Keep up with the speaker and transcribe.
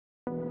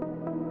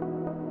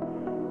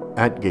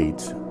At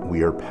Gates,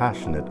 we are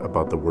passionate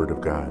about the Word of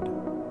God.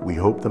 We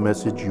hope the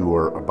message you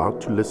are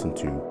about to listen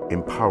to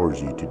empowers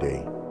you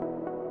today.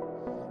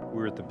 We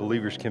were at the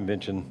Believers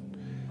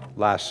Convention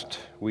last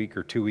week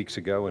or 2 weeks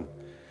ago, and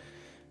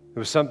it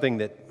was something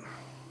that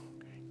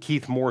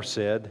Keith Moore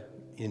said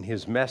in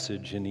his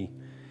message, and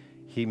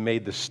he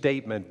made the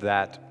statement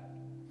that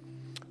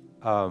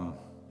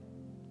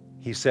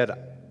he said,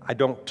 I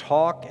don't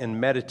talk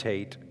and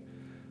meditate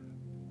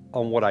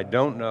on what I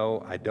don't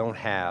know, I don't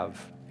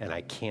have, and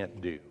I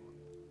can't do.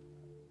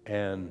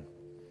 And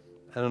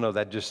I don't know,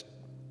 that just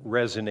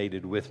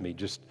resonated with me.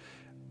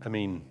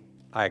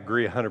 I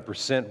agree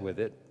 100% with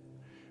it,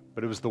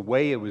 but it was the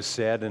way it was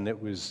said, and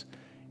it was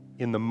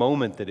in the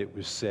moment that it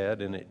was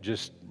said, and it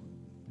just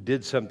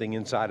did something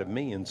inside of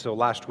me. And so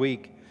last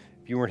week,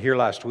 if you weren't here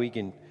last week,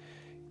 and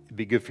it'd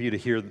be good for you to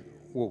hear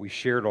what we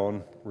shared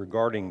on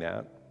regarding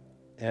that.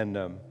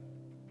 And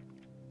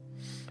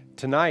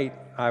tonight,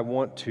 I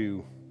want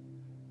to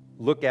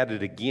look at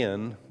it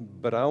again,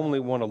 but I only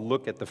want to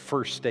look at the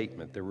first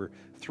statement. There were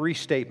 3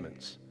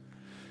 statements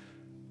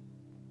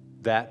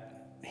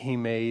that he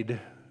made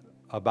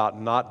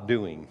about not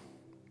doing,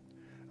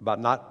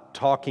 about not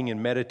talking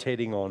and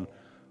meditating on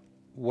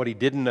what he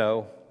didn't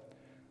know,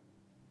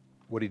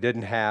 what he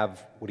didn't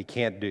have, what he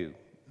can't do.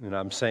 And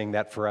I'm saying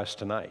that for us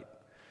tonight.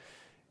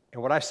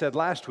 And what I said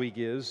last week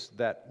is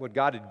that what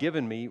God had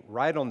given me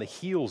right on the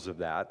heels of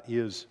that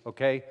is,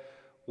 okay,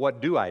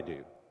 what do I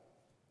do?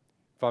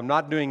 If I'm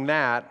not doing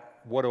that,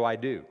 what do I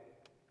do?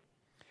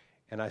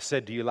 And I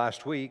said to you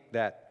last week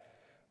that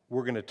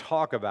we're going to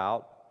talk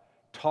about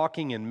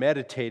talking and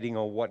meditating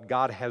on what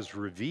God has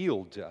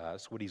revealed to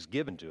us, what He's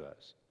given to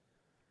us,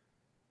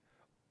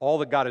 all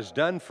that God has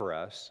done for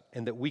us,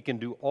 and that we can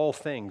do all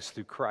things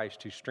through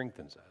Christ who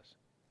strengthens us.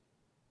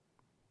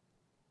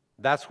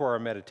 That's where our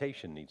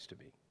meditation needs to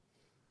be.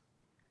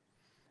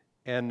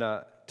 And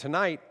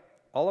tonight,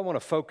 all I want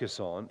to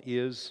focus on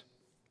is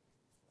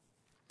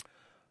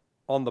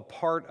on the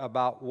part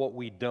about what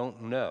we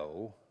don't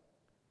know,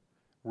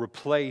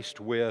 replaced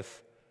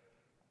with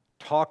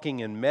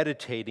talking and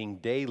meditating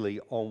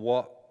daily on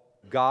what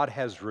God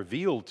has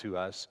revealed to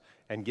us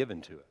and given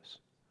to us.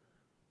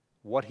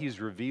 What He's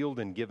revealed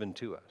and given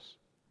to us.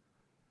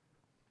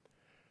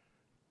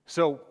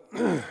 So,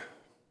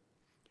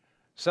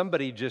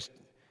 somebody just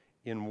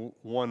in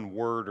one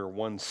word or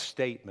one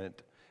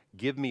statement,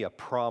 give me a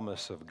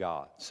promise of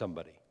God.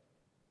 Somebody.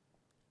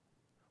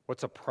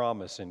 What's a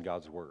promise in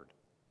God's Word?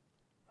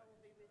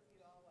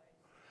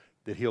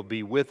 That He'll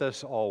be with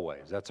us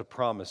always. That's a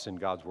promise in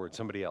God's Word.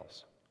 Somebody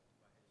else.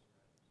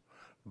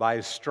 By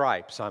His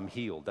stripes I'm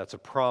healed. That's a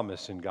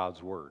promise in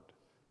God's Word.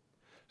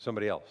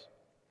 Somebody else.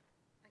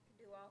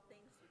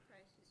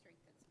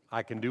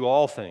 I can do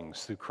all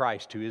things through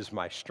Christ who is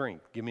my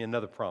strength. Give me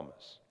another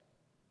promise.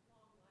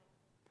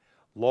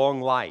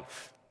 Long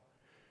life.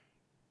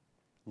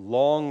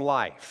 Long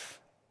life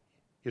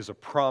is a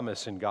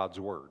promise in God's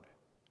Word.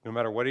 No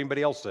matter what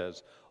anybody else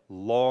says,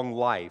 long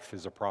life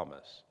is a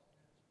promise.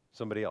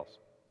 Somebody else.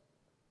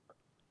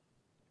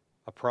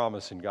 A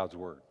promise in God's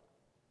Word.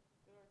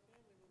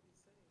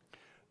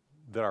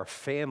 That our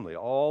family,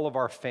 all of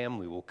our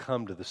family will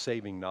come to the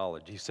saving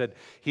knowledge. He said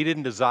He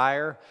didn't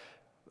desire,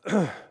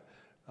 1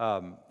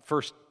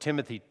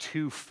 Timothy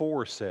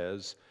 2:4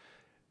 says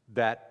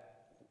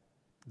that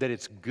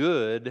it's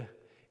good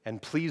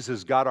and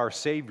pleases God our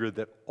Savior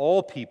that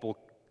all people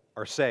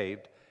are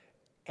saved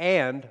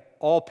and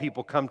all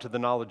people come to the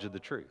knowledge of the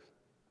truth.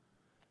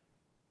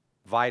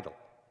 Vital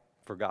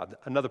for God.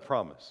 Another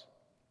promise.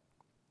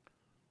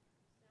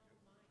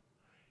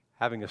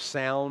 Having a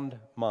sound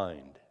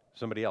mind.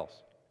 Somebody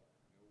else.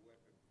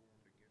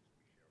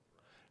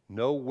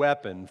 No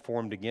weapon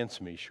formed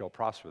against me shall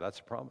prosper. That's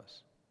a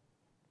promise.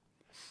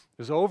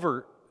 There's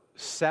over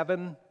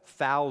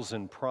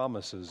 7,000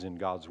 promises in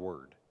God's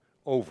Word.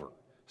 Over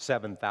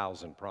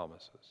 7,000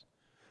 promises.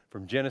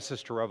 From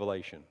Genesis to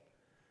Revelation.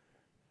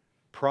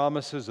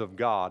 Promises of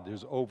God,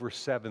 there's over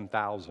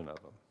 7,000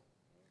 of them.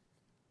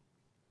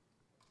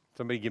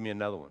 Somebody give me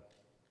another one.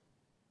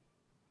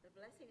 The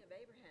blessing of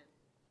Abraham.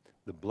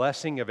 The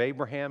blessing of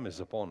Abraham is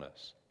upon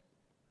us.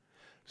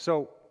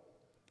 So,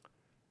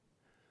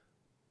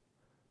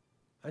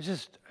 I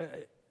just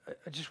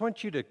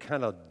want you to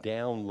kind of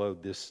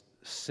download this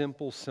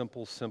simple statement,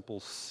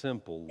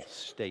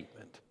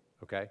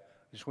 okay? I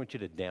just want you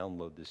to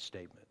download this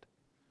statement.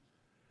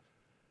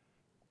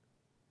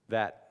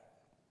 That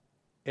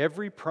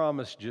every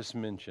promise just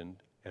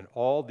mentioned and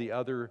all the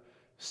other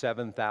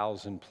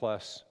 7,000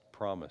 plus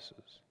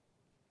promises,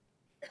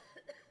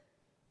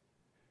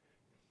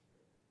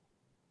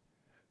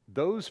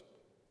 those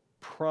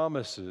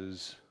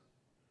promises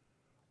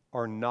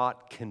are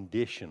not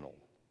conditional.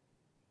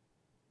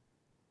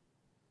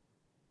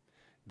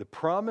 The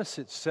promise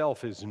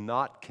itself is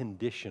not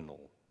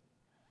conditional.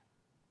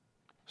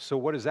 So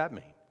what does that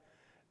mean?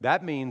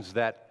 That means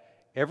that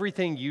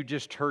everything you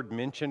just heard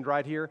mentioned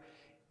right here,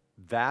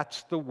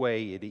 that's the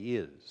way it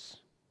is.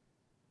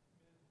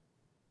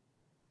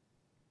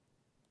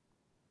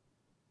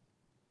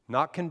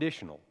 Not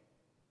conditional.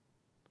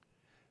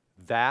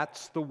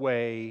 That's the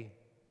way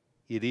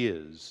it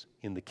is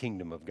in the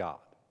kingdom of God.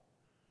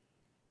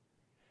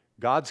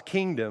 God's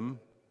kingdom,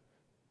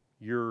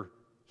 you're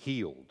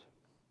healed.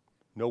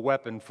 No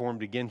weapon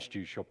formed against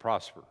you shall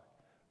prosper.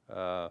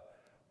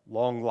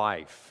 Long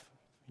life,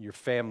 your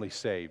family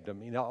saved. I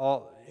mean,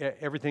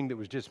 everything that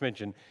was just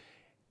mentioned,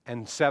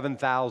 and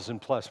 7,000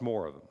 plus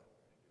more of them.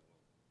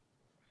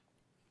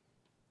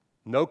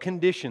 No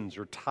conditions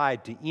are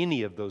tied to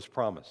any of those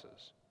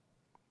promises.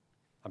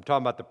 I'm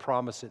talking about the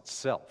promise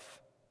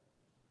itself.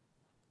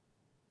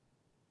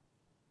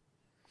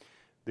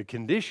 The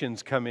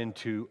conditions come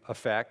into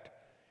effect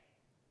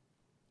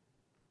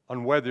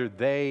on whether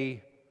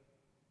they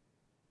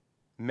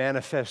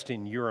manifest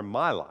in your and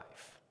my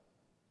life.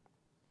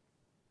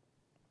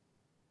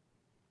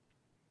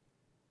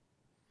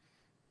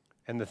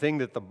 And the thing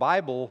that the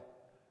Bible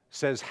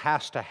says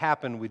has to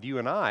happen with you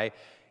and I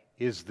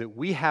is that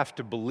we have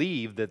to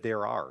believe that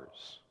they're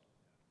ours.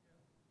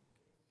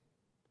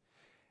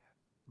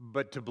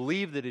 But to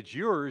believe that it's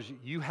yours,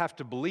 you have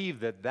to believe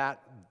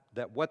that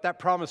what that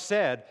promise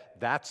said,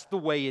 that's the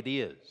way it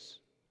is.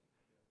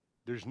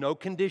 There's no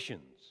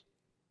conditions.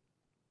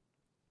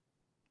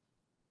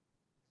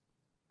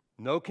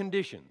 No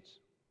conditions.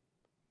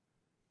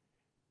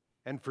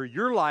 And for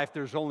your life,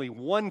 there's only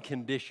one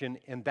condition,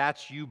 and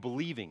that's you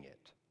believing it.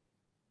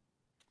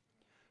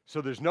 So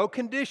there's no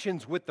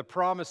conditions with the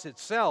promise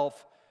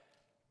itself.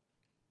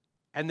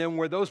 And then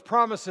for those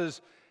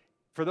promises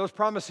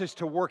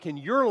to work in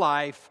your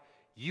life,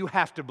 you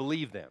have to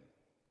believe them.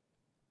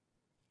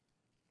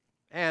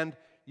 And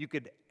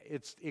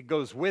it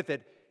goes with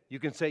it, you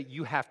can say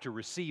you have to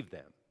receive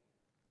them.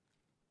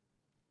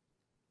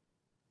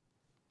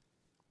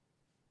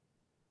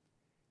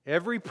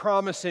 Every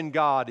promise in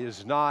God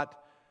is not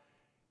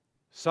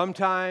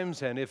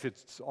sometimes, and if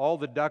it's all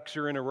the ducks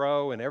are in a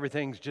row and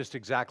everything's just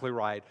exactly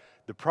right,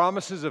 the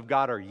promises of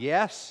God are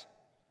yes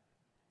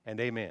and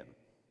amen.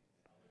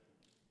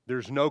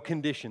 There's no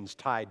conditions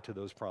tied to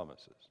those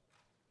promises.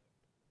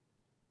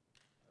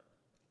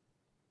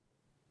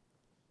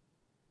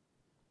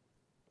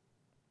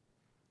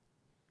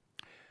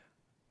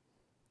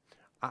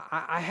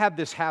 I have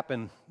this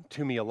happen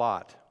to me a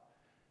lot.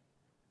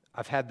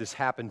 I've had this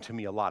happen to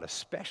me a lot,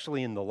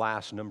 especially in the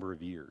last number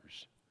of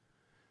years.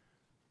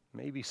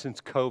 Maybe since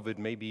COVID,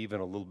 maybe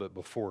even a little bit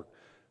before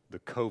the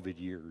COVID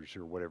years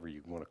or whatever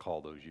you want to call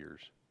those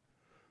years.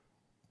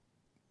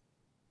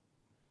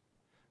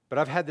 But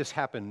I've had this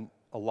happen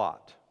a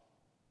lot.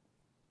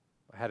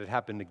 I had it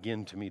happen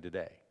again to me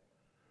today.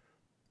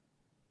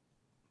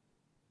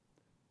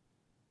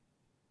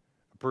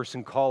 A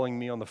person calling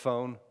me on the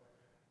phone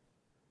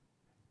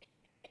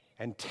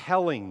and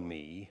telling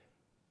me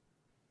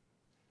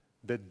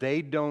that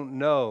they don't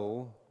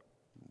know,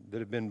 that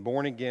have been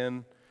born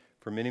again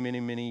for many, many,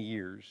 many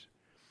years,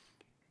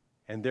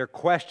 and they're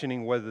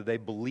questioning whether they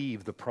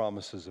believe the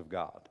promises of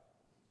God.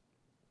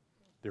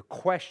 They're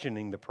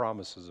questioning the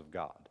promises of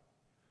God.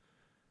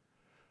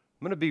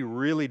 I'm going to be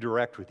really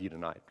direct with you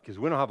tonight because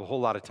we don't have a whole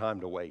lot of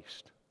time to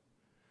waste.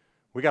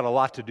 We got a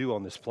lot to do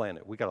on this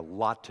planet. We got a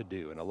lot to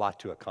do and a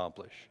lot to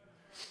accomplish.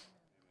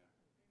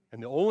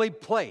 And the only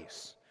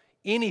place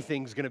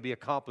anything's going to be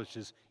accomplished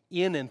is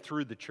in and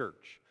through the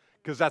church,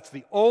 because that's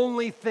the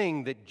only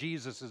thing that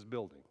Jesus is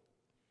building.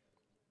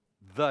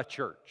 The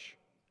church.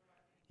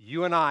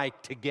 You and I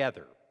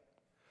together.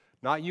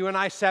 Not you and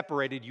I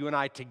separated, you and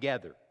I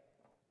together.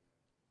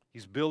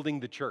 He's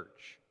building the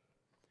church.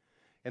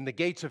 And the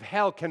gates of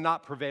hell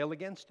cannot prevail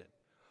against it.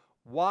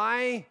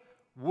 Why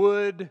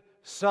would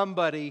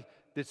somebody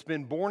that's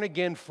been born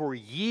again for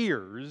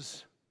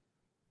years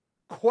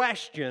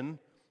question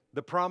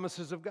the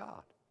promises of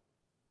God?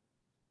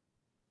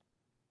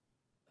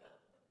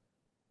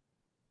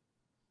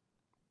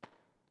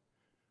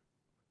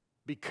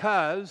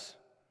 Because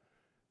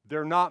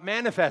they're not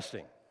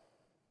manifesting.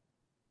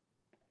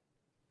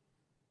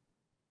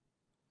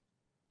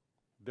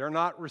 They're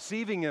not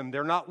receiving them.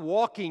 They're not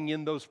walking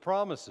in those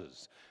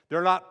promises.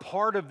 They're not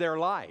part of their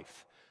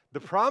life. The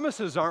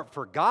promises aren't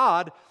for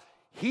God.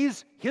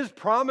 His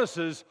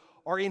promises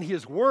are in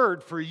His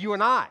Word for you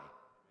and I.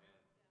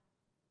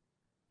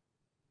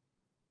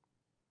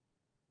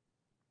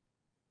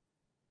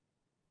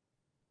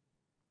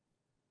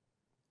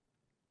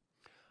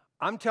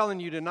 I'm telling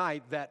you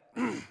tonight that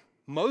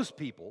most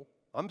people,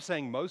 I'm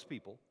saying most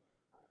people,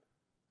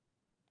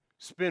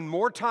 spend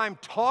more time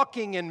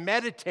talking and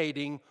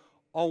meditating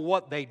on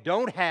what they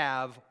don't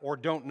have or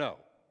don't know.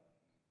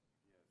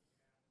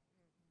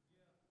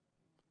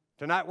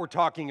 Tonight we're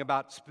talking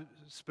about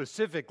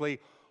specifically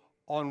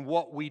on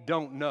what we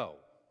don't know.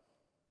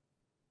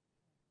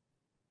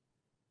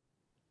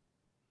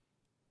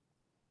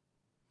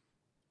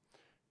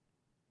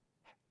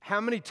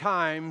 How many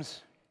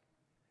times,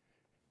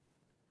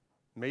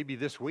 maybe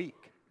this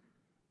week,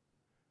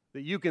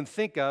 that you can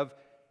think of,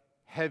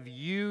 have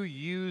you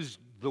used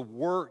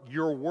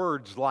your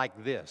words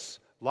like this?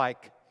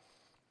 Like,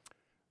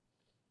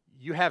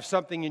 you have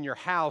something in your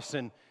house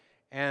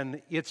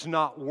and it's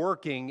not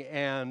working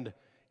and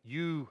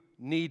you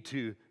need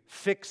to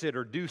fix it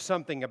or do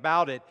something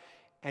about it,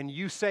 and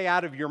you say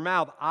out of your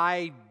mouth,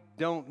 I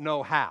don't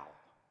know how.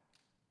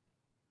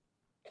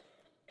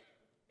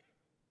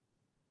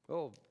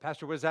 Oh,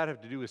 Pastor, what does that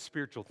have to do with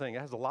spiritual thing?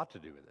 It has a lot to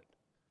do with it.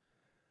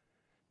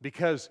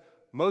 Because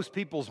most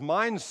people's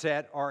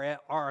mindset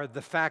are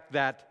the fact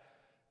that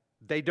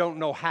they don't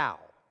know how,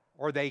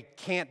 or they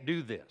can't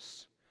do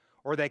this,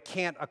 or they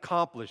can't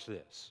accomplish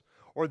this,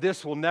 or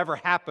this will never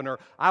happen, or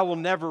I will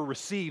never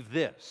receive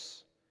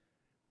this.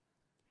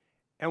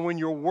 And when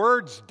your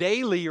words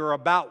daily are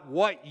about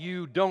what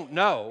you don't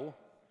know,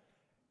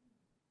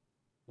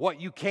 what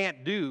you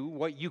can't do,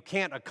 what you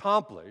can't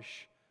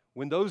accomplish,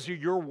 when those are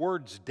your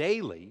words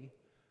daily,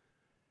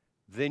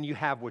 then you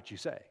have what you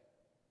say.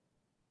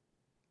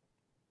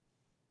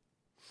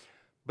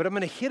 But I'm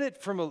going to hit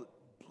it from a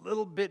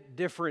little bit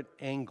different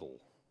angle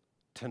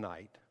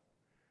tonight.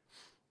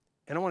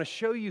 And I want to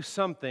show you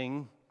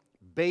something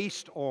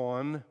based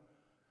on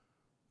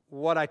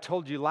what I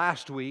told you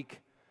last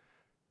week.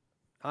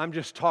 I'm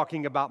just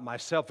talking about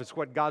myself. It's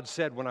what God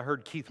said when I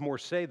heard Keith Moore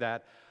say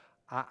that.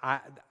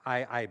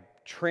 I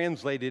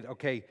translated,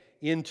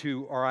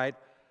 into, all right,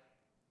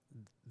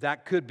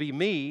 that could be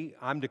me.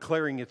 I'm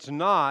declaring it's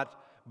not,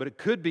 but it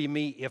could be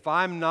me if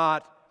I'm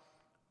not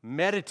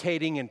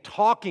meditating and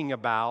talking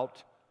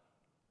about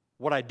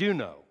what I do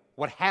know,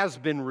 what has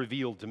been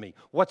revealed to me,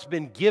 what's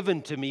been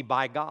given to me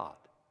by God.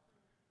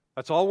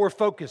 That's all we're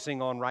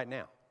focusing on right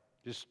now,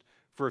 just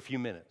for a few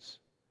minutes.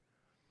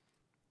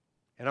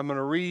 And I'm going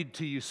to read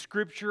to you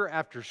scripture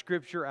after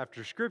scripture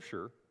after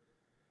scripture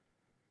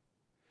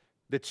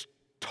that's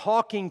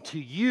talking to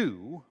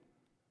you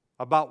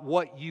about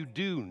what you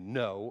do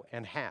know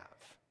and have,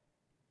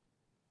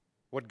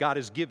 what God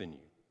has given you.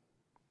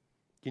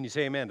 Can you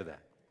say amen to that?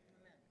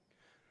 Amen.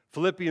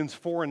 Philippians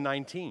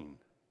 4:19.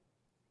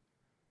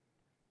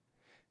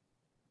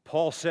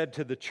 Paul said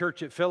to the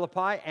church at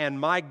Philippi, "And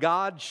my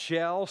God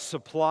shall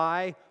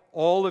supply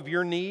all of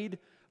your need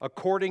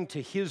according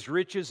to His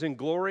riches and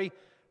glory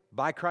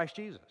by Christ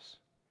Jesus."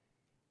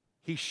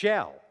 He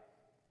shall.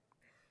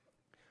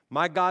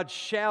 My God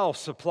shall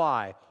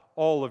supply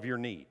all of your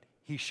need.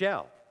 He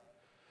shall.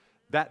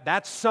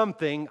 That's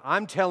something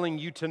I'm telling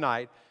you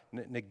tonight.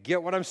 Now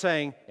get what I'm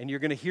saying, and you're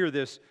going to hear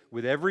this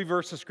with every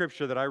verse of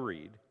Scripture that I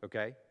read,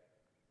 okay?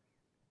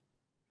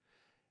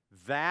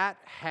 That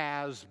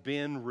has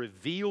been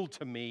revealed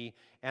to me,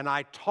 and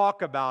I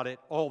talk about it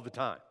all the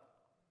time.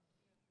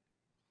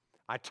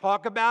 I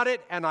talk about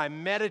it, and I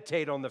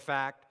meditate on the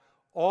fact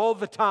all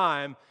the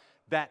time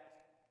that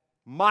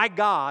my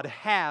God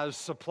has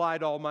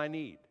supplied all my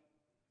need.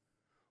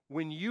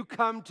 When you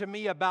come to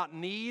me about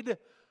need,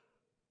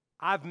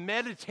 I've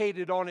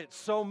meditated on it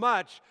so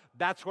much,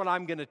 that's what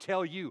I'm going to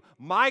tell you.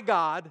 My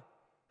God,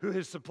 who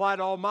has supplied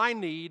all my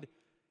need,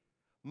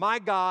 my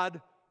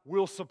God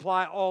will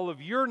supply all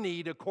of your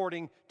need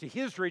according to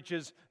His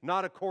riches,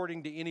 not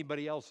according to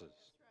anybody else's.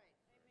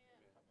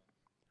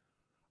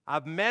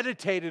 I've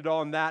meditated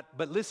on that,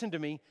 but listen to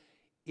me,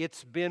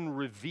 it's been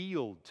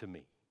revealed to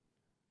me.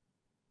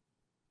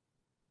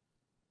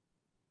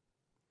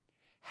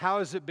 How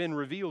has it been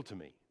revealed to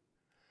me?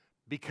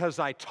 Because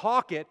I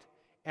talk it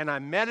and I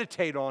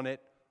meditate on it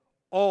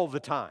all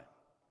the time.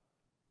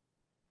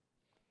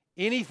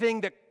 Anything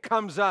that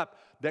comes up,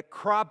 that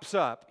crops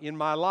up in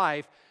my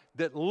life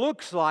that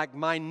looks like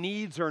my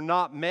needs are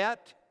not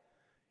met,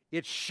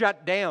 it's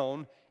shut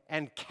down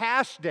and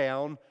cast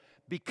down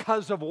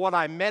because of what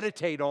I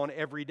meditate on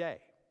every day.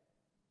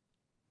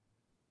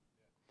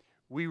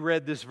 We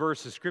read this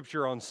verse of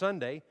Scripture on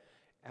Sunday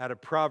out of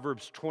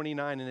Proverbs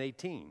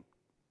 29:18.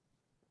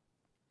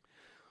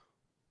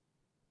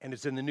 And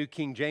it's in the New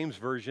King James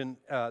Version.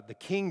 The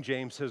King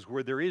James says,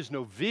 where there is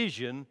no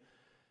vision,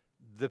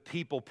 the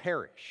people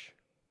perish.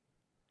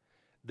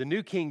 The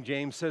New King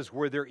James says,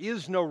 where there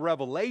is no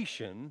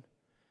revelation,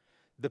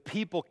 the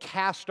people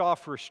cast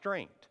off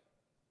restraint.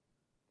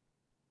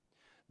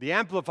 The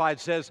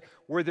Amplified says,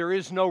 where there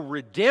is no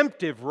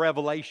redemptive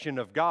revelation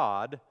of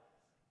God,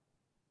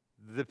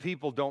 the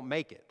people don't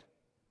make it.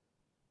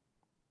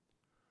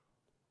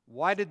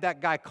 Why did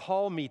that guy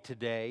call me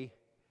today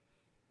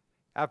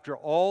after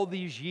all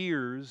these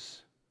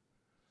years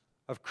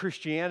of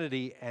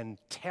Christianity and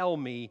tell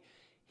me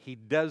he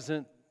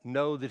doesn't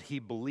know that he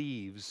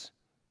believes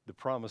the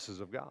promises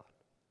of God?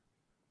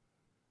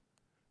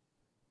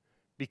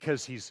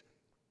 Because he's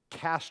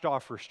cast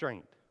off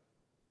restraint.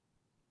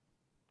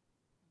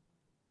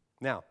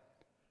 Now,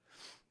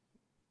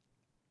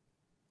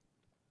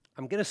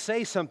 I'm going to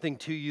say something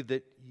to you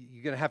that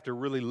you're going to have to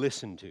really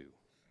listen to,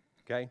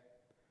 okay?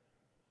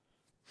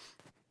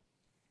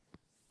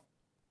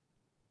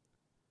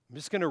 I'm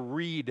just going to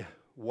read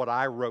what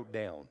I wrote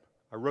down.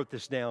 I wrote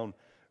this down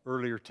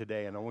earlier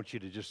today, and I want you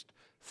to just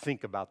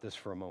think about this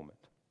for a moment.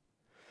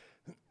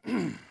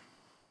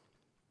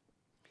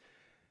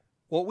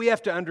 What we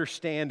have to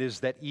understand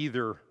is that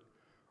either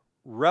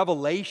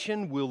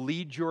revelation will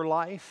lead your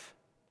life.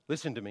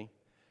 Listen to me.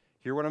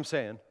 Hear what I'm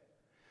saying.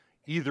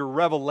 Either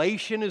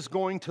revelation is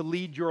going to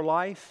lead your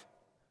life,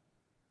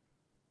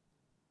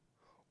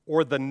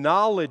 or the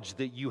knowledge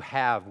that you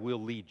have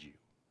will lead you.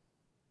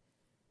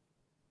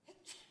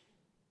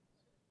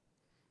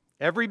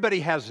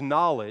 Everybody has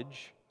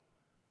knowledge.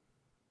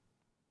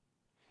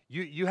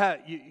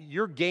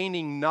 You're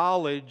gaining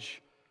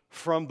knowledge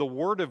from the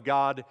Word of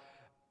God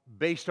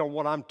based on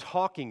what I'm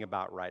talking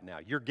about right now.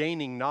 You're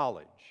gaining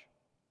knowledge.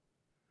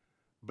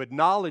 But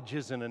knowledge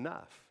isn't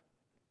enough.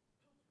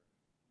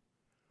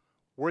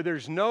 Where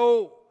there's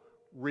no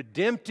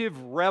redemptive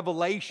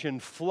revelation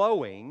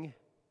flowing,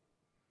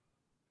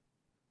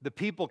 the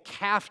people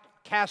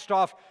cast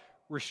off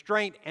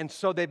restraint, and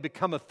so they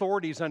become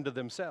authorities unto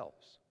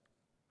themselves.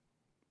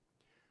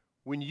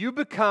 When you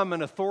become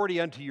an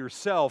authority unto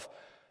yourself,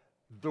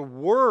 the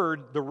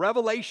Word, the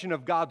revelation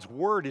of God's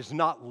Word is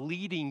not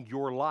leading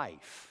your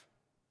life.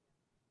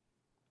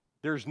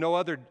 There's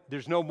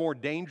no more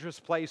dangerous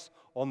place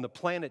on the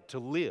planet to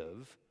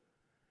live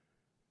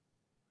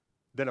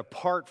than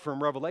apart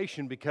from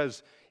revelation,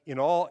 because in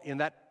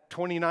that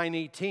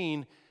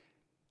 29:18,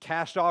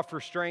 cast off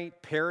restraint,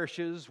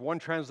 perishes. One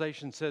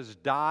translation says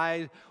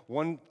die.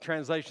 One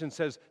translation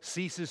says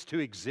ceases to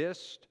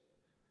exist.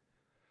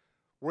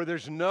 Where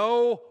there's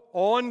no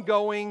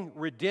ongoing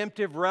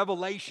redemptive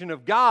revelation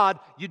of God,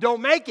 you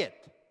don't make it.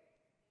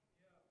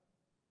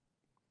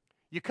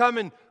 You come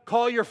and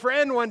call your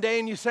friend one day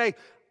and you say,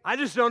 I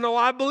just don't know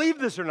I believe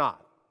this or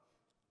not.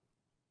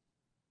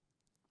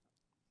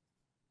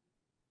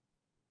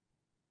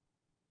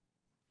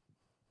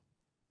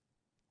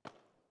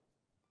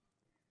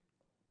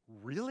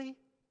 Really?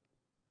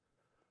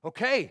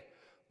 Okay,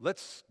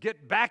 let's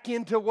get back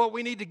into what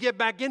we need to get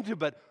back into,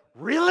 but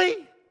really?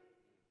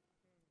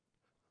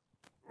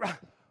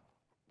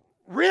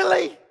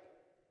 Really?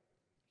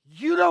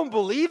 You don't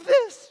believe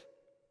this?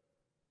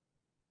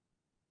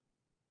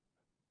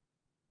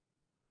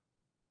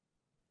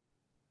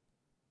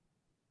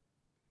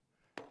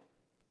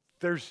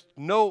 There's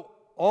no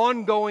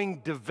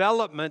ongoing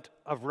development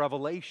of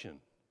revelation.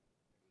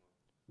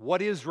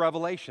 What is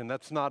revelation?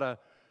 That's not a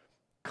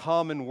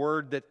common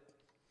word that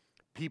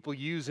people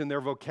use in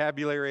their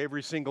vocabulary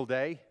every single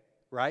day,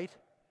 right?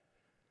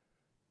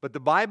 But the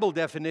Bible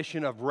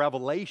definition of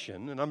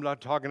revelation, and I'm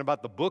not talking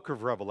about the book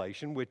of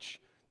Revelation, which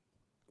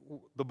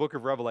the book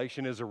of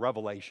Revelation is a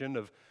revelation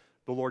of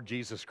the Lord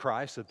Jesus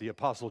Christ that the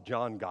Apostle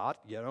John got,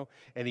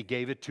 and he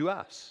gave it to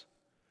us.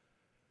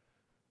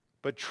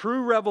 But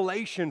true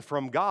revelation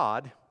from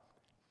God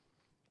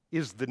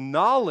is the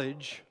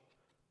knowledge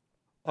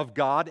of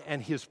God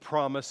and His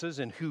promises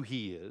and who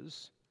He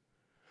is,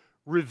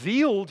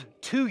 revealed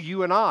to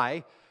you and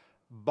I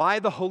by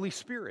the Holy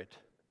Spirit.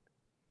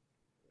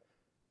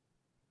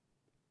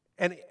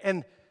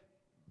 And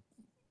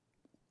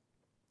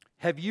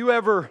have you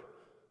ever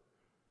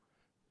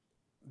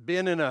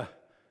been in a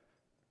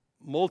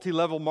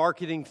multi-level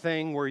marketing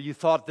thing where you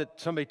thought that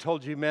somebody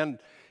told you, man,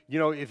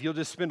 if you'll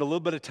just spend a little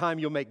bit of time,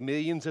 you'll make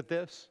millions at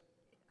this?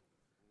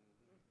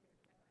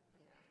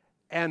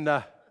 And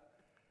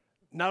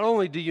not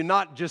only do you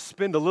not just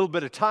spend a little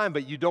bit of time,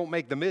 but you don't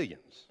make the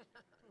millions.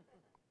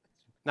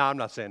 Now, I'm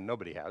not saying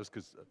nobody has,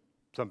 because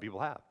some people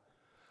have.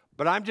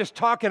 But I'm just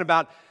talking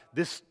about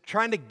this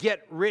trying to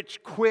get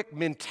rich quick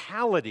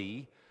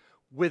mentality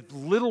with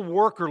little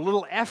work or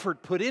little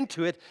effort put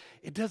into it.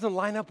 It doesn't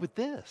line up with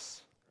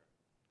this.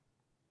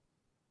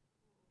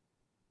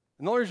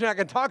 And the only reason I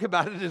can talk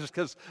about it is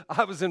because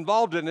I was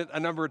involved in it a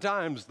number of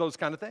times, those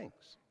kind of things.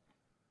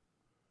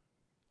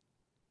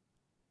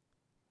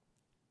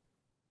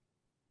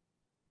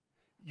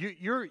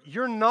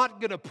 You're not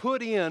going to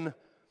put in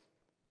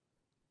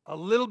a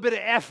little bit of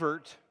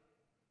effort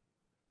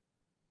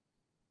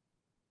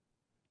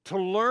to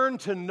learn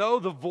to know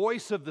the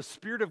voice of the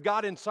Spirit of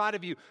God inside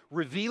of you,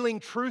 revealing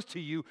truth to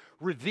you,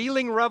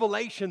 revealing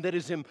revelation that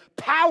is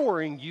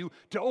empowering you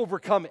to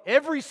overcome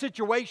every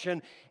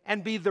situation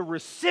and be the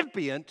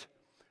recipient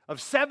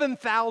of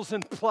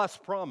 7,000 plus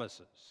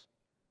promises.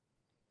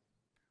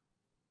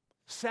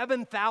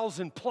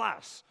 7,000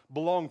 plus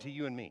belong to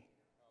you and me.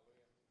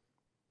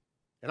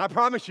 And I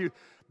promise you,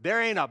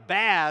 there ain't a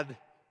bad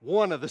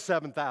one of the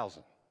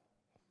 7,000.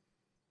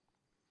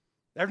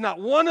 There's not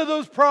one of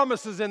those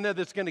promises in there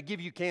that's going to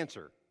give you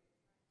cancer.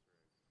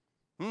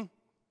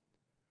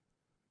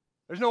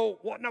 There's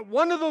not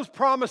one of those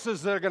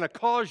promises that are going to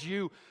cause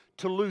you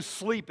to lose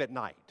sleep at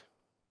night.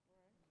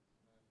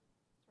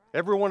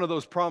 Every one of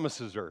those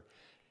promises are,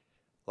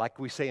 like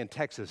we say in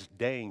Texas,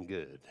 dang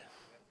good.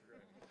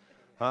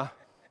 Huh?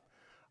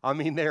 I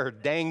mean, they're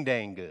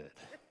dang good.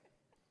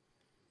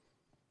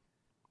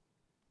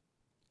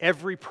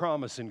 Every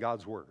promise in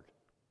God's Word.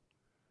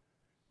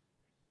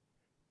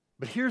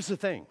 But here's the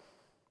thing.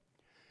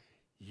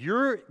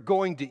 You're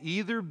going to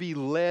either be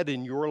led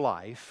in your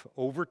life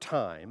over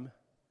time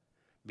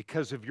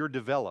because of your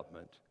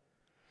development.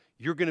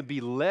 You're going to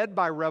be led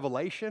by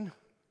revelation,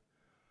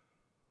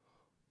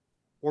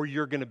 or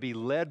you're going to be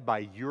led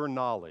by your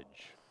knowledge.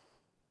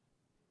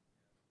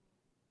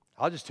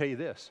 I'll just tell you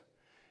this.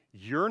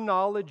 Your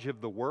knowledge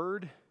of the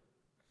Word,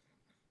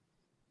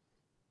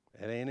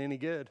 it ain't any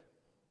good.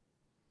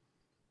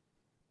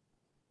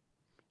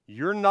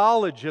 Your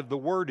knowledge of the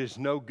Word is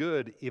no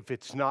good if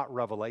it's not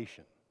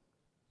revelation.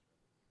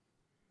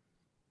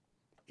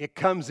 It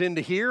comes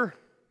into here,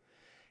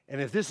 and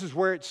if this is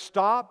where it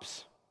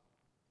stops,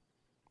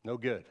 no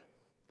good.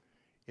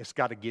 It's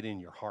got to get in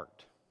your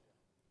heart.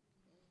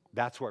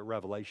 That's what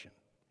revelation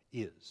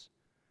is.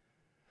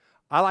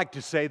 I like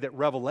to say that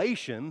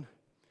revelation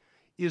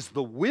is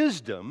the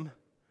wisdom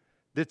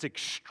that's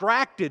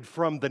extracted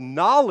from the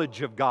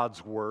knowledge of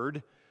God's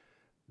Word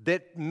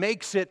that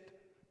makes it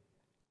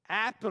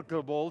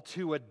applicable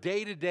to a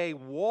day-to-day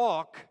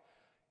walk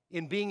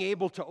in being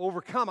able to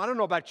overcome. I don't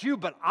know about you,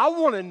 but I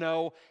want to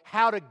know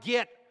how to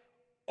get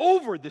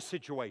over the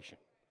situation.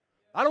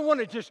 I don't want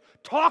to just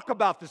talk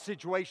about the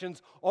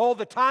situations all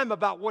the time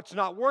about what's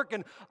not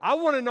working. I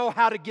want to know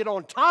how to get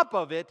on top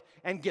of it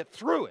and get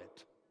through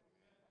it.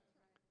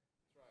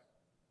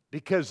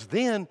 Because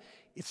then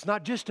it's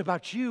not just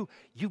about you.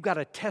 You've got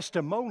a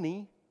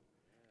testimony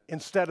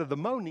instead of the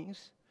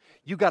monies.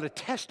 You've got a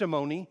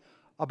testimony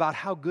about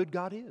how good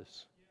God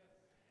is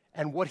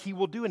and what He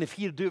will do. And if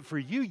He'll do it for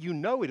you, you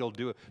know He'll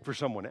do it for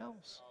someone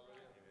else.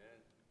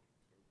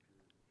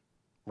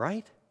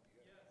 Right?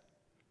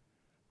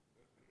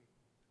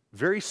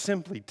 Very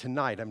simply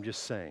tonight, I'm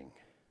just saying,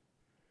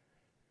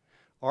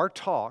 our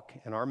talk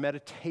and our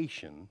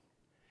meditation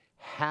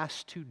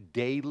has to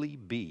daily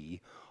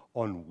be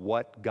on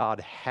what God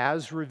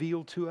has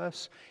revealed to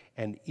us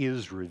and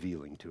is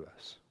revealing to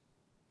us.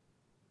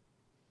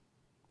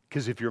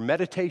 Because if your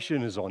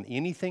meditation is on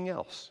anything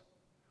else,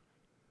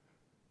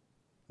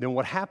 then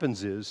what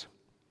happens is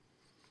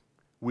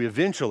we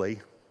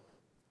eventually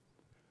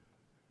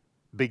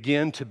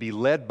begin to be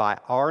led by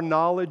our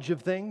knowledge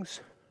of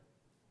things.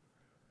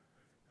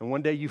 And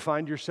one day you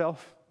find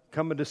yourself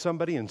coming to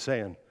somebody and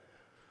saying,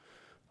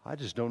 I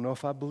just don't know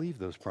if I believe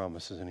those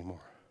promises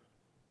anymore.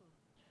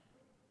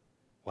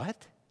 What?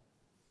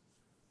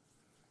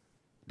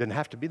 It doesn't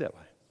have to be that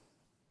way.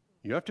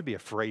 You don't have to be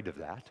afraid of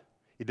that.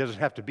 It doesn't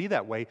have to be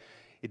that way.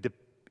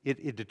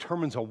 It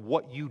determines on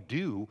what you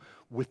do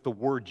with the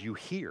word you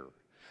hear.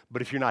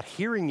 But if you're not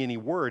hearing any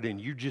word and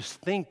you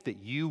just think that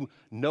you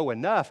know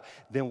enough,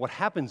 then what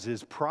happens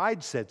is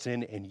pride sets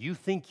in and you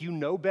think you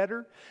know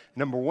better.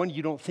 Number one,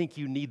 you don't think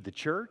you need the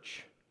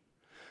church.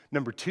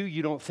 Number two,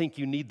 you don't think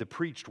you need the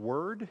preached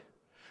word.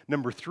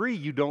 Number three,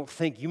 you don't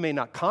think, you may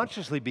not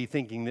consciously be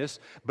thinking this,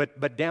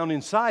 but down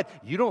inside,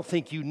 you don't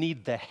think you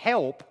need the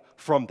help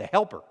from the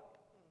helper.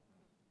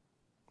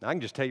 Now, I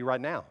can just tell you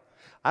right now,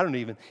 I don't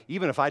even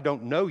if I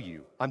don't know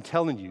you, I'm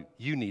telling you,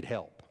 you need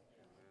help.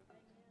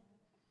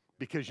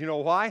 Because you know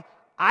why?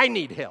 I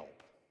need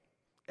help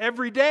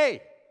every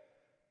day.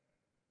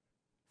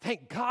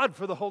 Thank God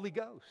for the Holy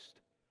Ghost.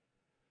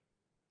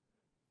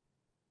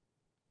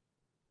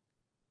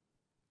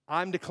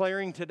 I'm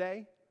declaring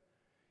today,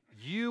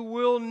 you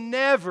will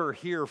never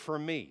hear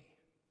from me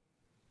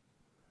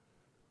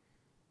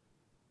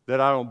that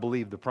I don't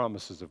believe the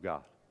promises of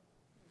God.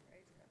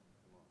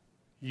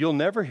 You'll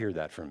never hear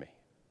that from me.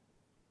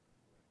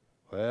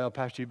 Well,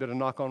 Pastor, you better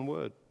knock on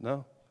wood.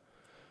 No,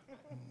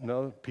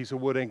 a piece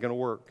of wood ain't going to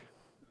work.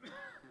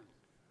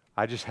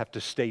 I just have to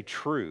stay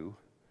true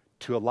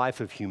to a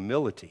life of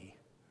humility,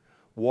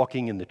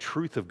 walking in the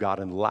truth of God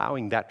and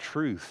allowing that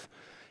truth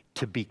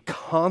to be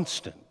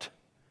constant.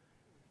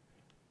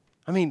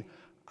 I mean,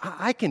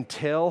 I can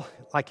tell,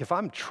 like if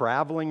I'm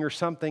traveling or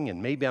something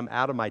and maybe I'm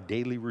out of my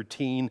daily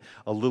routine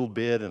a little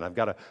bit and I've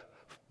got to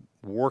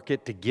work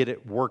it to get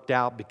it worked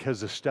out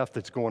because of stuff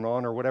that's going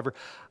on or whatever,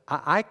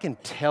 I can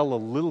tell a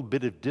little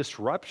bit of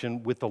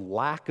disruption with the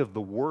lack of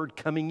the word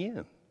coming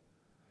in.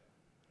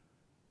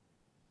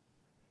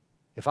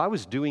 If I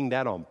was doing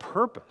that on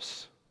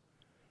purpose,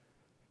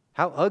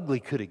 how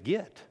ugly could it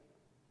get?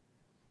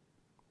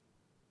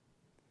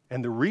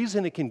 And the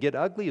reason it can get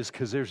ugly is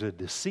because there's a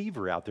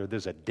deceiver out there.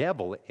 There's a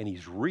devil, and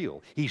he's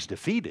real. He's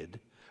defeated,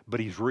 but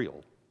he's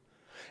real.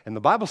 And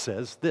the Bible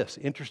says this,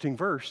 interesting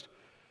verse,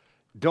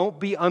 don't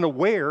be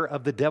unaware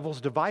of the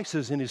devil's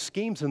devices and his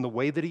schemes and the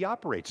way that he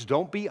operates.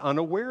 Don't be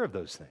unaware of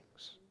those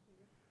things.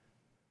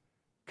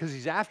 Because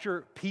he's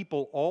after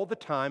people all the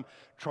time,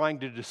 trying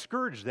to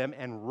discourage them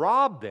and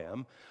rob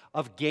them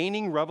of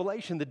gaining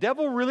revelation. The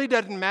devil really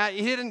doesn't matter.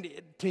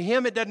 To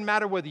him, it doesn't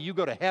matter whether you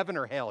go to heaven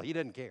or hell. He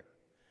doesn't care.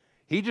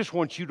 He just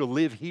wants you to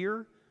live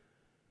here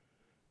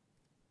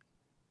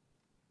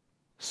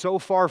so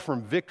far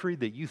from victory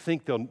that you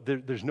think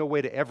there's no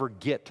way to ever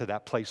get to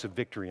that place of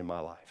victory in my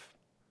life.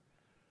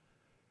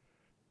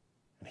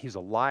 And he's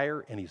a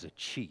liar, and he's a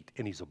cheat,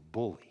 and he's a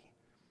bully.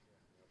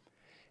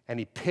 And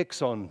he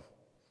picks on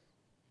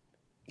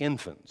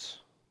infants.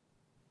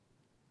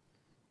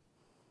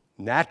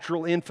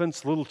 Natural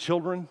infants, little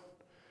children,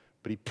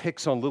 but he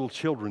picks on little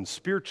children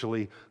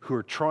spiritually who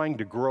are trying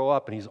to grow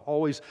up, and he's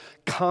always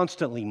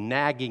constantly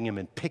nagging him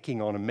and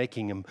picking on him,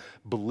 making him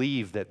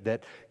believe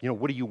that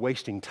what are you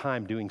wasting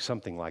time doing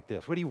something like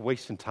this? What are you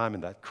wasting time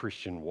in that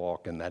Christian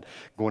walk and that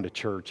going to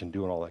church and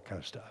doing all that kind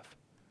of stuff?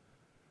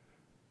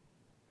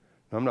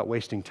 No, I'm not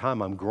wasting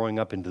time. I'm growing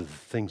up into the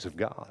things of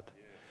God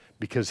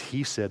because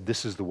he said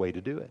this is the way to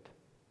do it.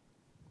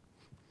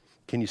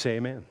 Can you say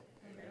amen?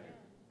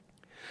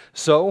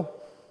 So,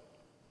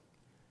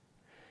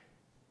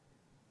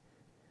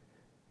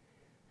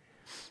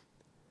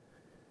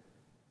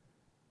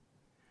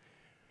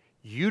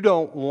 you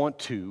don't want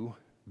to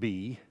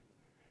be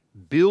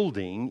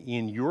building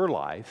in your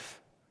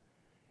life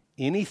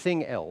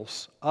anything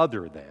else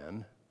other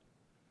than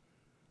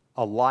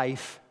a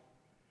life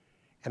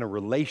and a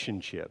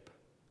relationship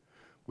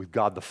with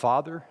God the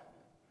Father,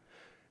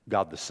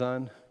 God the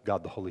Son,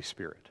 God the Holy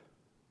Spirit.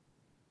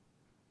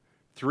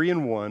 3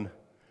 in 1,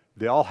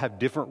 they all have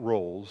different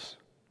roles,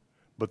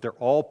 but they're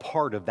all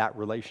part of that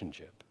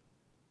relationship.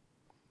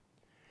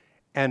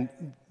 And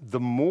the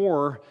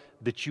more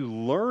that you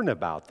learn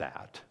about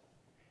that,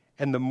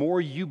 and the more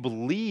you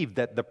believe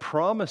that the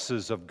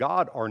promises of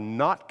God are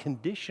not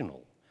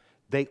conditional,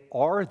 they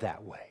are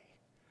that way.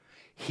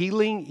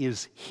 Healing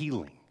is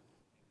healing.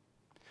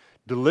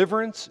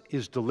 Deliverance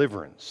is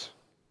deliverance,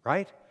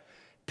 right?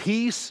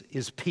 Peace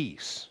is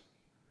peace.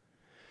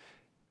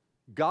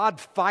 God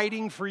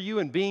fighting for you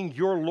and being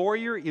your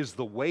lawyer is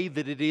the way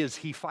that it is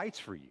He fights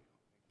for you.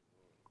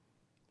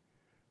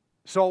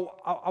 So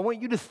I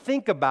want you to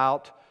think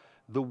about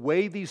the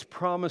way these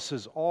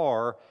promises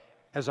are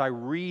as I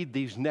read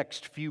these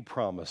next few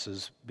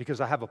promises,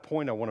 because I have a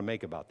point I want to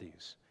make about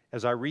these.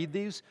 As I read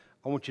these,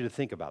 I want you to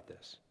think about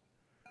this.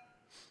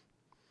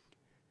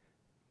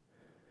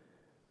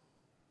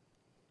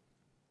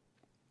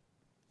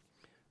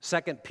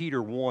 2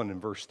 Peter 1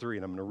 and verse 3,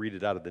 and I'm going to read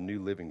it out of the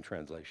New Living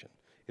Translation.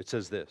 It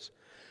says this: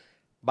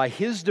 by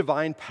His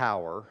divine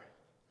power,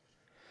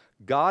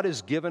 God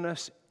has given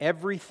us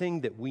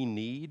everything that we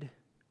need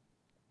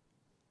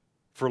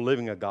for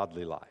living a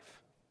godly life.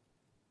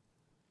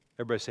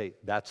 Everybody say,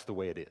 that's the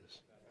way it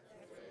is.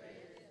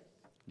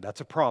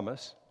 That's a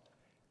promise,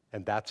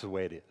 and that's the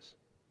way it is.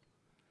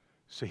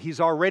 So He's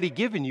already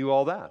given you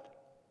all that.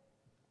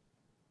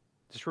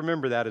 Just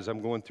remember that as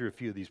I'm going through a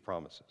few of these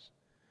promises.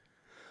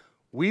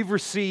 We've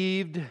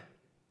received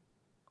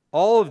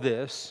all of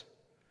this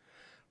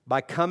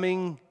by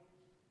coming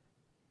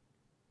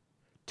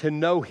to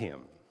know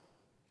Him,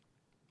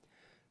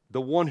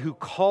 the one who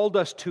called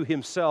us to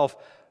Himself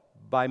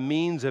by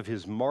means of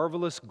His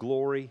marvelous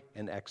glory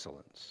and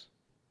excellence.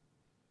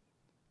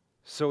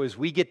 So as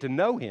we get to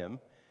know Him,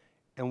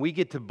 and we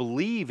get to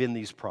believe in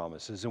these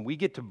promises, and we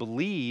begin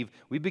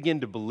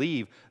to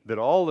believe that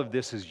all of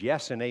this is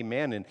yes and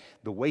amen, and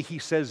the way He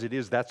says it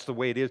is, that's the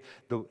way it is.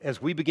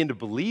 As we begin to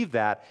believe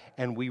that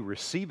and we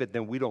receive it,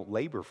 then we don't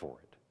labor for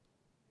it.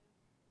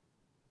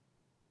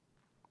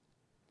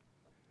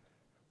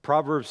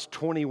 Proverbs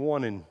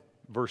 21 and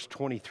verse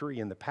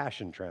 23 in the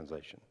Passion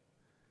Translation.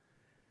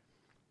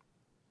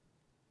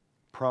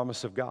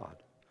 Promise of God.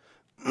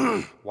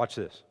 Watch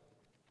this.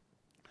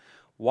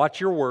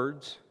 Watch your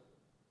words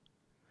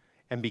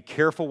and be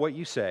careful what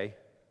you say,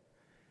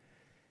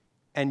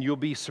 and you'll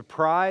be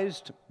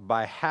surprised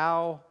by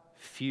how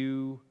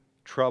few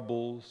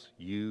troubles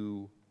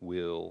you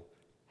will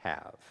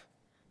have.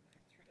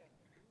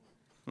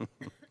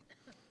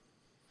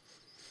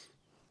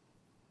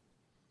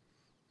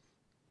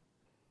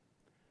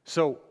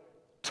 So,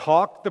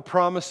 talk the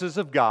promises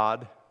of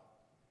God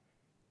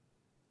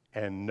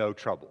and no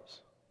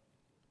troubles.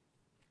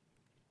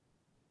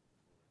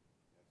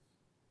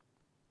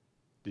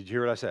 Did you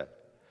hear what I said?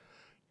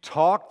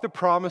 Talk the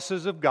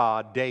promises of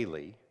God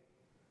daily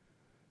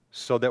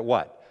so that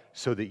what?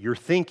 So that your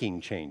thinking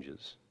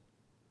changes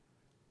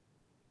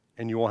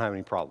and you won't have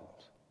any problems.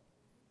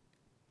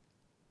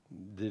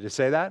 Did it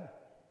say that?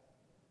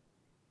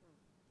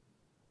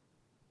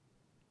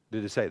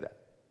 Did it say that?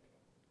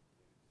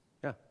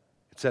 Yeah,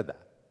 it said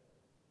that.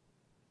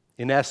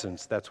 In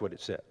essence, that's what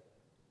it said.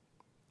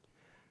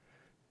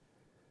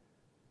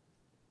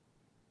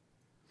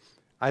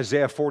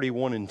 Isaiah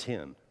 41 and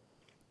 10.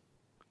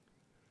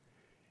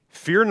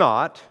 Fear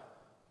not.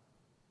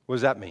 What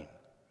does that mean?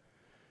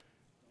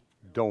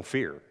 Don't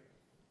fear.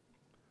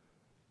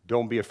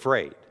 Don't be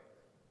afraid.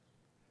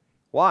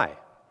 Why?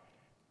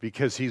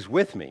 Because He's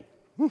with me.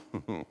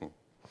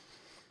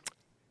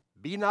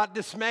 Be not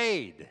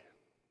dismayed,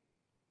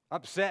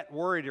 upset,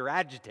 worried, or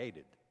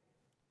agitated.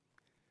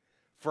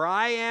 For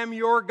I am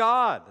your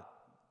God.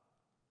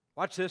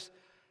 Watch this.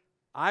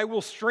 I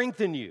will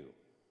strengthen you.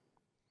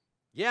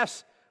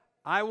 Yes,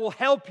 I will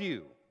help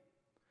you.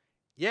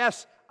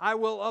 Yes, I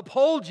will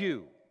uphold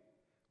you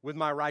with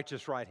my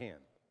righteous right hand.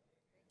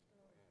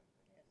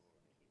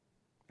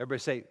 Everybody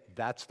say,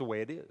 that's the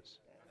way it is.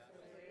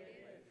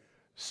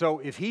 So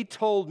if He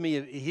told me,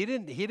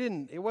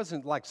 it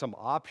wasn't like some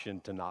option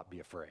to not be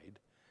afraid.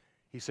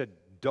 He said,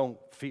 don't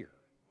fear.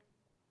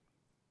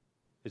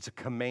 It's a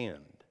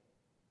command.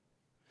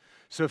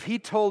 So if He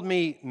told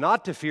me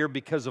not to fear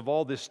because of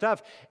all this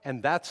stuff,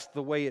 and that's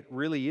the way it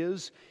really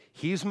is,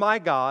 He's my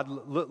God.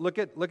 Look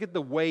at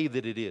the way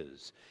that it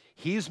is.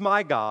 He's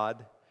my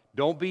God.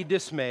 Don't be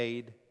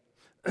dismayed.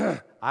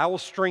 I will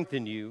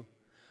strengthen you.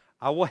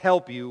 I will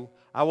help you.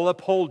 I will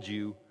uphold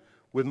you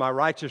with my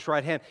righteous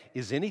right hand.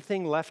 Is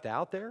anything left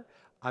out there?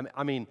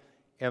 I mean,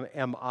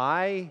 am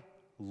I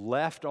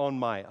left on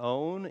my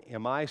own?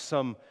 Am I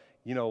some,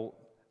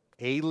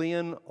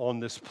 alien on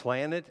this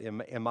planet?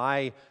 Am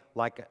I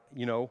like,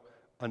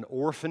 an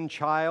orphan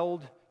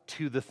child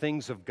to the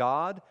things of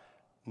God?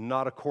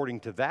 Not according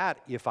to that,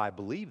 if I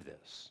believe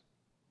this.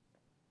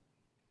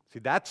 See,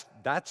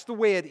 that's the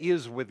way it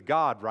is with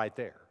God right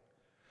there.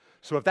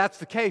 So if that's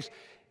the case,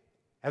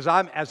 as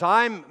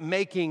I'm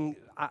making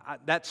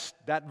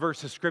that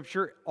verse of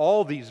Scripture,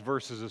 all these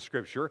verses of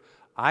Scripture,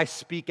 I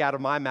speak out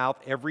of my mouth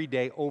every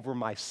day over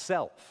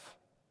myself.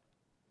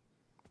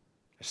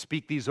 I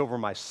speak these over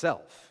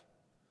myself.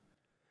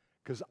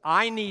 Because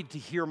I need to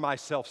hear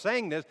myself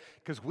saying this,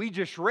 because we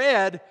just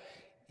read,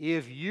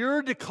 if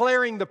you're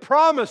declaring the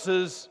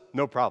promises,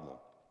 no problem.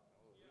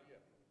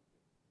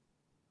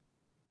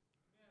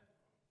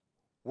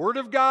 Word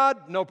of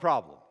God, no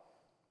problem.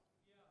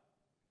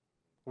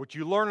 What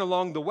you learn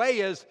along the way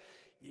is,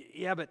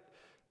 yeah, but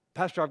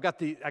Pastor, I got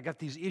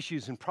these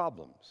issues and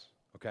problems,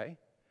 okay?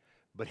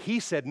 But he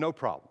said no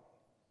problem.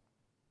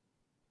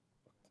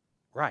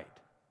 Right.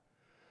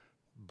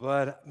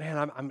 But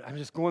man, I'm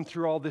just going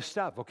through all this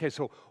stuff. Okay,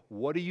 so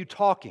what are you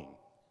talking?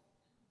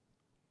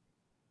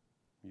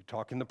 You're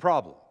talking the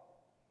problem.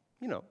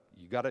 You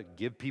got to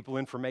give people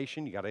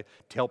information. You got to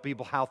tell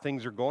people how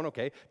things are going.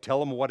 Okay, tell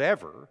them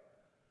whatever.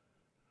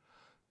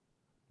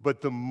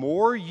 But the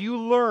more you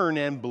learn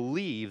and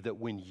believe that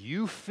when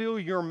you fill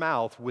your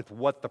mouth with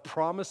what the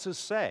promises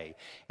say,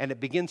 and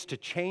it begins to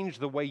change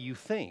the way you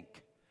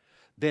think,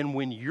 then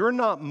when you're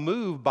not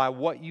moved by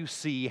what you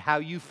see, how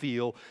you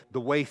feel, the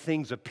way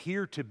things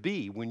appear to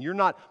be, when you're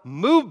not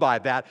moved by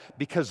that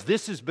because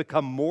this has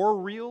become more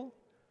real,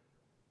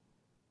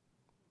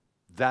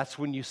 that's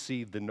when you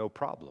see the no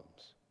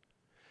problems.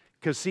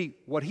 Because see,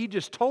 what he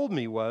just told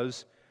me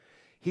was,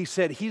 he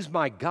said he's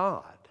my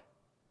God,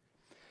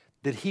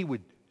 that he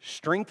would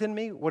strengthen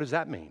me. What does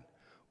that mean?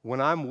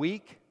 When I'm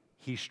weak,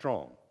 he's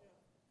strong.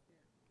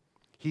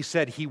 He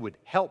said he would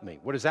help me.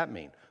 What does that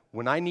mean?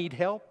 When I need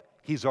help,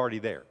 he's already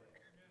there.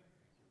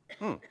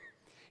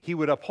 He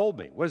would uphold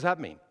me. What does that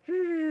mean?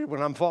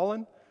 When I'm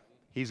falling,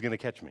 he's going to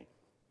catch me.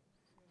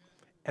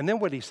 And then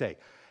what did he say?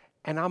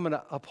 And I'm going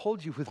to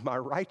uphold you with my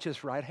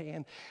righteous right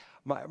hand,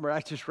 my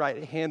righteous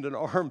right hand and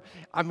arm.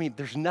 I mean,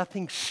 there's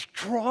nothing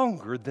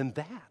stronger than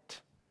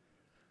that.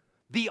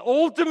 The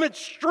ultimate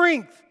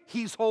strength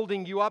he's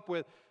holding you up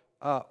with.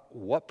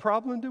 What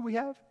problem do we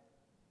have?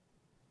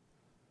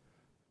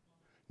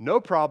 No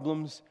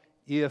problems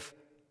if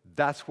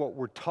that's what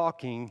we're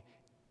talking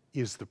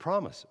is the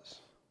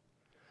promises.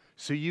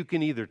 So you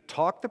can either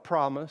talk the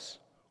promise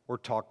or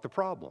talk the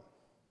problem.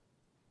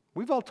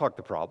 We've all talked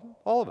the problem,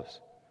 all of us.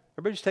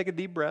 Everybody just take a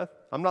deep breath.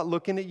 I'm not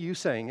looking at you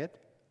saying it,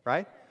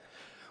 right?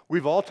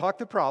 We've all talked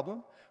the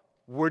problem.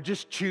 We're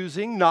just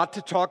choosing not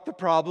to talk the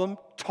problem,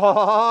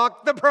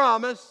 talk the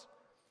promise,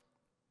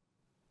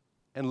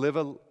 and live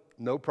a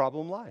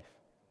no-problem life.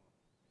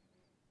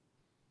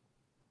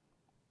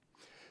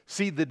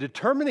 See, the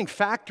determining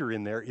factor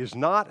in there is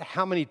not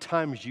how many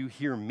times you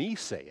hear me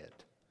say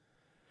it.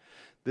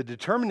 The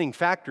determining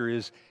factor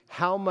is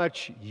how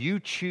much you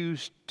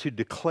choose to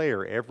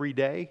declare every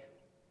day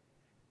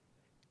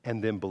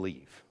and then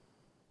believe.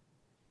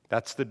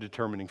 That's the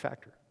determining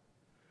factor.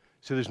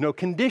 So there's no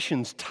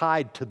conditions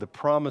tied to the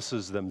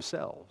promises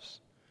themselves.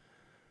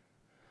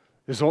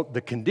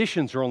 The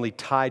conditions are only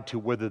tied to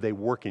whether they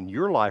work in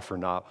your life or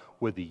not,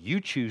 whether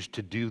you choose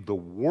to do the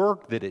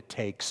work that it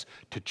takes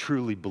to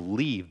truly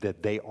believe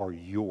that they are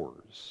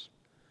yours.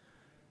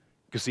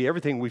 Because see,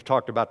 everything we've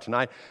talked about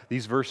tonight,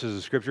 these verses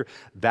of Scripture,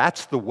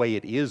 that's the way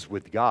it is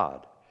with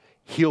God.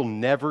 He'll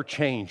never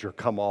change or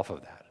come off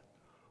of that.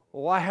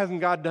 Well, why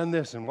hasn't God done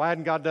this, and why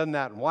hasn't God done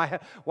that, and why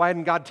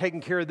hadn't God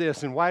taken care of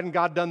this, and why hadn't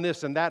God done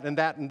this and that and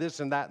that and this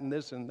and that and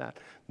this and that,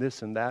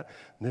 this and that,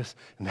 and this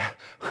and that?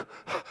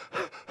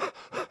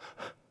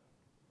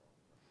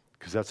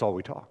 Because that's all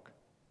we talk.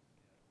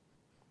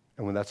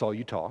 And when that's all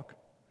you talk,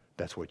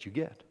 that's what you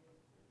get.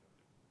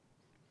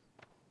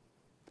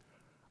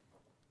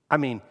 I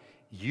mean,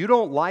 you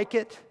don't like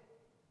it,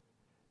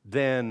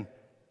 then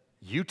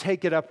you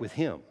take it up with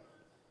him.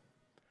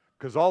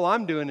 Because all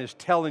I'm doing is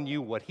telling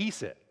you what he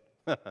said.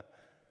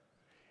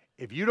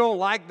 If you don't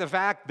like the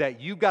fact that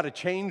you've got to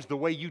change the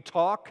way you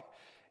talk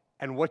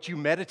and what you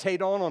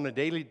meditate on a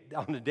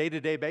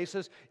day-to-day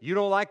basis, you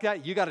don't like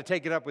that, you got to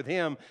take it up with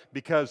him,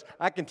 because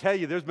I can tell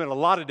you there's been a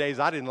lot of days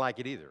I didn't like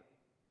it either.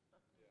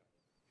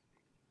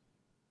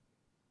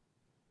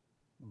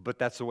 But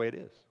that's the way it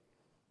is.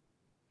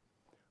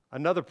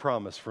 Another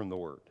promise from the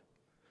Word,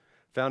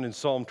 found in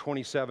Psalm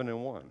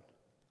 27:1.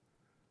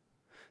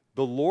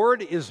 The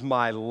Lord is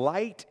my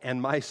light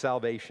and my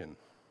salvation.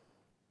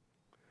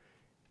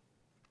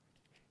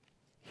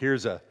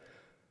 Here's a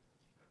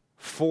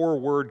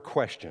 4-word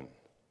question.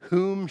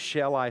 Whom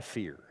shall I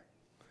fear?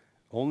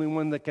 Only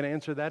one that can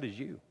answer that is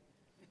you.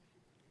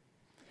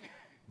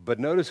 But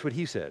notice what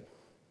he said.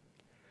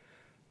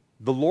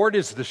 The Lord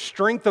is the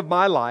strength of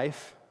my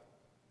life.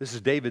 This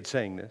is David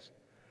saying this.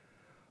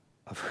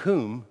 Of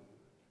whom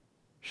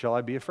shall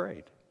I be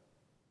afraid?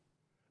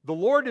 The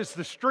Lord is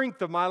the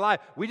strength of my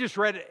life. We just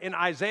read in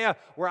Isaiah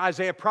where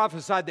Isaiah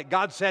prophesied that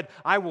God said,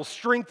 I will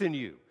strengthen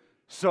you.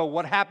 So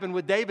what happened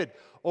with David?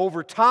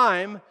 Over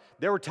time,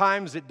 there were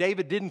times that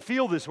David didn't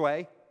feel this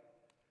way,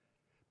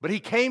 but he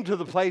came to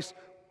the place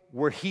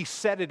where he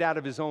said it out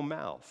of his own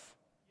mouth.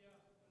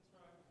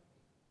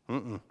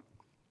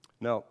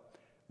 No.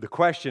 The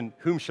question,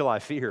 whom shall I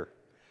fear?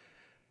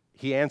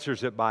 He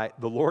answers it by,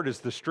 the Lord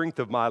is the strength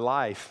of my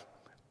life.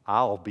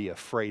 I'll be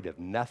afraid of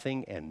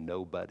nothing and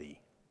nobody.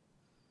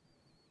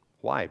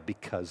 Why?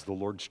 Because the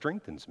Lord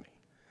strengthens me.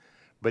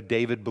 But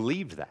David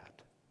believed that.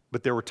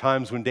 But there were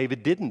times when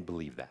David didn't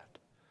believe that.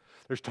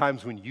 There's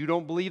times when you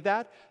don't believe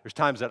that. There's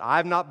times that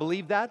I've not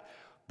believed that.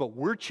 But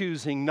we're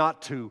choosing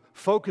not to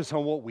focus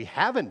on what we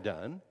haven't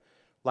done,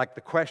 like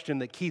the question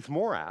that Keith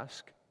Moore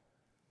asked.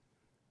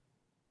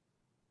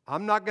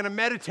 I'm not going to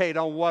meditate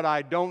on what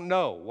I don't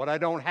know, what I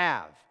don't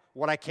have,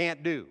 what I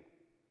can't do.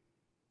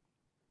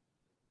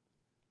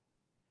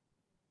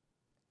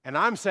 And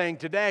I'm saying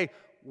today,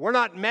 we're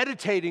not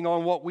meditating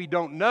on what we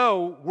don't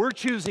know. We're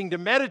choosing to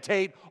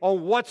meditate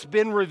on what's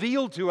been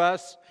revealed to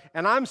us.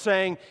 And I'm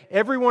saying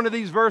every one of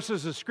these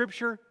verses of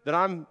Scripture that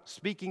I'm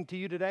speaking to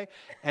you today,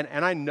 and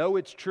I know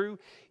it's true,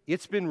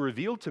 it's been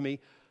revealed to me.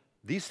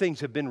 These things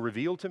have been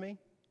revealed to me,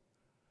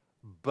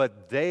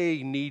 but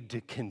they need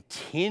to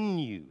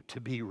continue to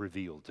be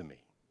revealed to me.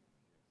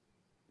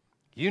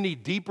 You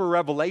need deeper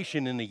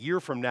revelation in a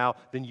year from now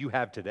than you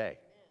have today.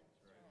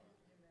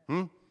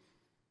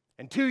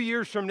 And 2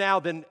 years from now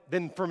than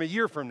from a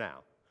year from now.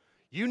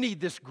 You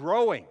need this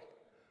growing.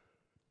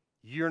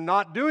 You're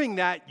not doing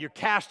that. You're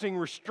casting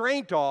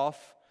restraint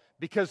off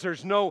because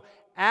there's no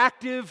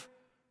active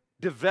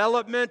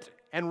development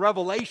and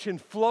revelation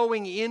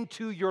flowing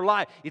into your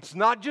life. It's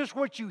not just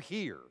what you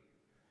hear.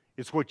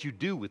 It's what you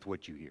do with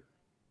what you hear.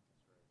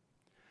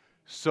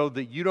 So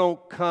that you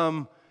don't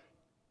come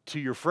to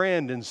your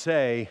friend and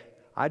say,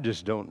 I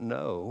just don't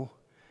know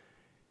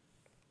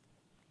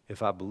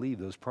if I believe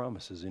those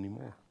promises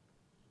anymore.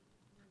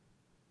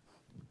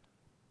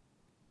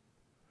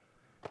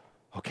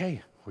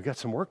 Okay, we got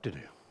some work to do.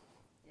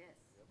 Yes.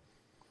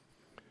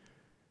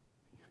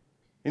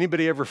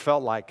 Anybody ever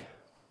felt like,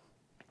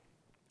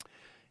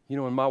 in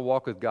my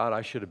walk with God,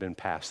 I should have been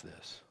past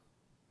this,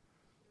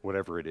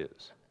 whatever it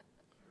is.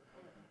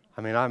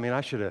 I mean,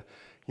 I should have,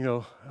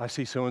 I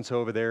see so-and-so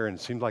over there, and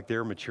it seems like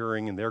they're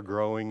maturing, and they're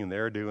growing, and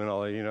they're doing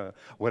all,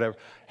 whatever.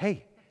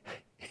 Hey,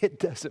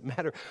 it doesn't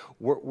matter.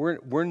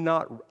 We're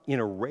not in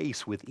a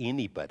race with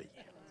anybody.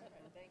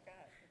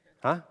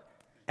 Huh?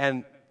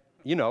 And,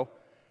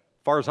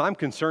 as far as I'm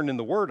concerned in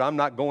the Word, I'm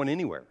not going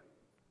anywhere.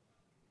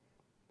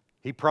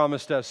 He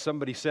promised us,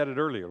 somebody said it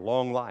earlier,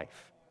 long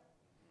life.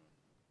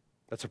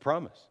 That's a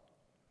promise.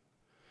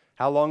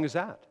 How long is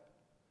that?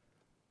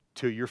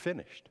 Till you're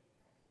finished.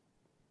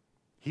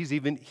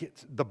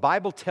 The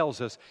Bible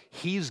tells us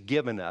He's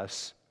given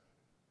us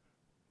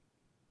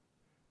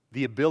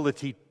the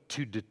ability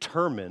to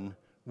determine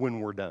when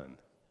we're done.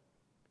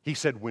 He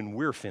said, when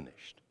we're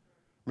finished.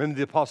 Remember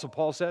the Apostle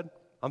Paul said,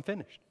 I'm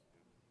finished.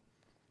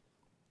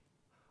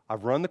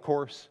 I've run the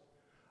course.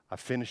 I've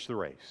finished the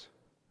race.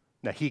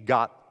 Now, he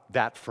got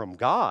that from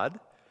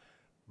God,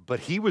 but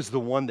he was the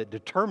one that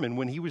determined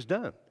when he was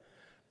done.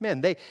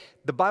 Man,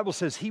 the Bible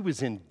says he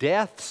was in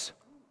deaths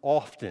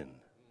often.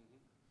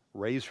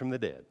 Raised from the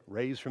dead,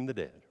 raised from the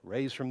dead,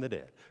 raised from the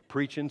dead.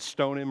 Preaching,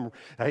 stone him,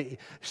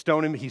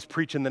 he's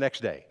preaching the next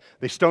day.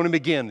 They stone him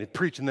again, they're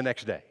preaching the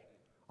next day.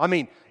 I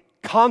mean,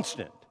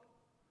 constant.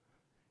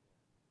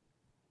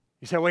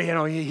 You say,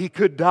 well, he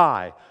could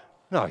die.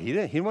 No, he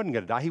didn't. He wasn't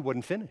going to die. He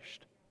wasn't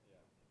finished.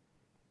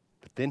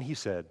 But then he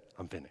said,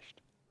 I'm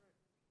finished.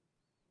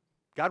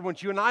 God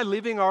wants you and I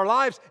living our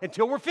lives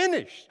until we're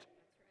finished.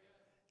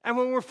 And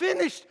when we're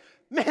finished,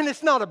 man,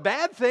 it's not a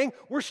bad thing.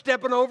 We're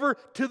stepping over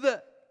to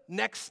the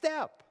next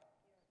step.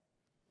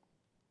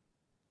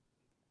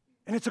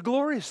 And it's a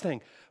glorious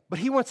thing. But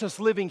He wants us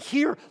living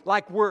here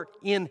like we're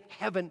in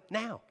heaven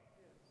now.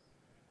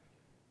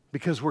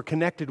 Because we're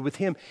connected with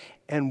Him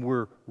and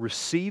we're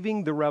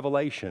receiving the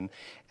revelation,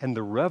 and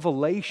the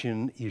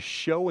revelation is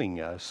showing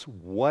us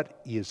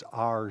what is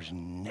ours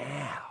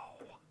now.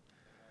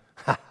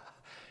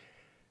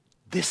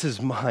 This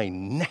is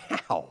mine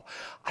now.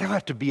 I don't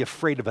have to be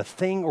afraid of a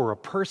thing or a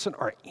person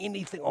or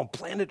anything on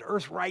planet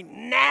Earth right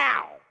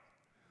now.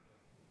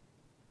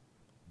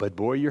 But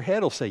boy, your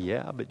head will say,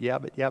 yeah, but.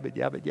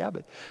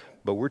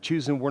 But we're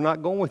choosing, we're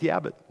not going with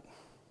yeah, but.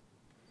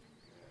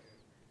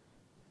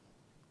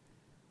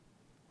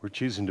 We're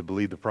choosing to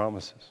believe the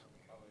promises.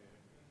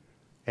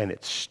 And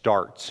it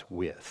starts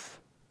with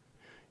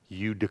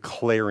you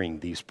declaring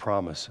these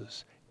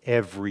promises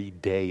every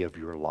day of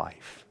your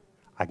life.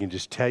 I can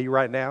just tell you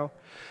right now,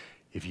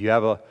 if you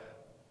have a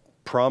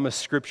promise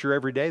scripture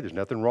every day, there's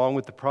nothing wrong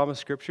with the promise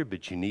scripture,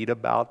 but you need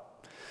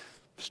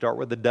start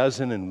with a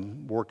dozen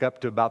and work up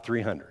to about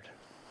 300.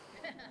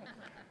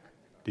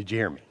 Did you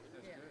hear me?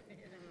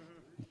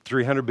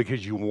 300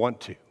 because you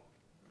want to.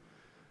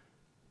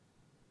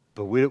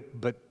 But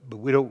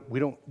we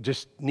don't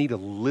just need a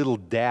little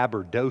dab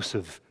or dose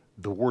of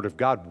the Word of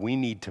God. We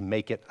need to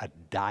make it a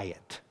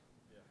diet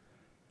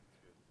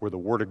where the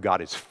Word of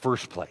God is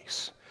first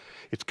place.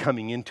 it's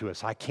coming into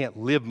us. I can't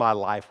live my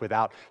life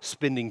without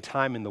spending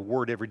time in the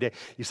Word every day.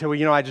 You say,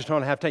 well, I just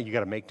don't have time. You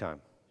got to make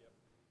time.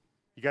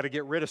 You got to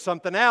get rid of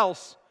something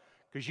else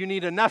because you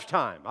need enough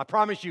time. I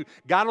promise you,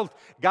 God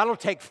will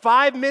take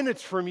 5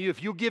 minutes from you.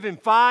 If you give Him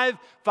 5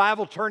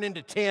 will turn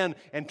into 10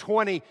 and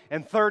 20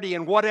 and 30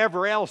 and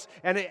whatever else.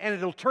 And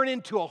it'll turn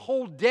into a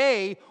whole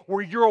day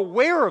where you're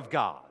aware of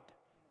God.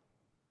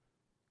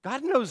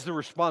 God knows the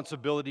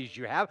responsibilities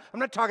you have. I'm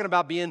not talking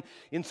about being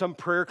in some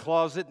prayer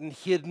closet and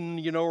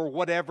hidden, or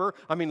whatever.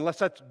 I mean, unless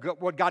that's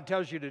what God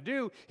tells you to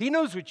do. He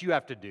knows what you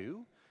have to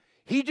do.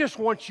 He just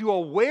wants you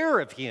aware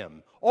of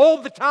Him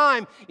all the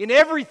time in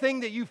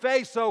everything that you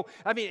face. So,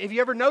 have you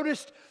ever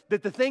noticed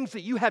that the things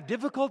that you have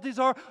difficulties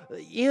are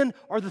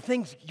the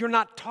things you're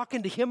not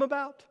talking to Him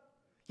about?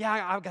 Yeah,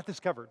 I've got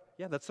this covered.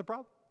 Yeah, that's the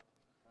problem.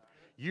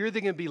 You're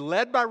either going to be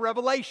led by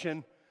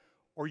revelation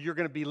or you're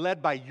going to be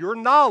led by your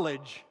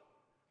knowledge.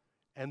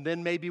 And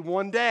then maybe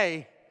one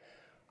day,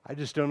 I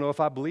just don't know if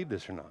I believe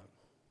this or not.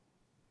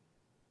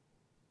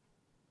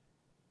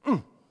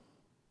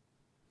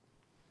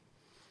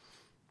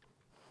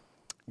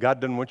 God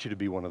doesn't want you to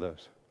be one of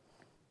those.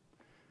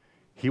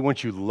 He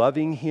wants you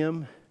loving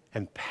Him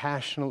and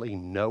passionately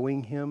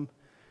knowing Him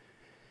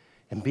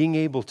and being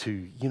able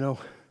to,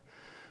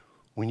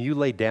 when you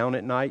lay down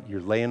at night,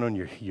 you're laying on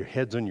your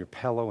head's on your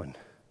pillow and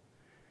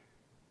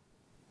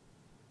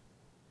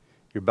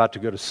you're about to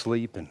go to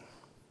sleep and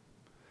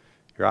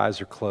your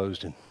eyes are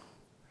closed, and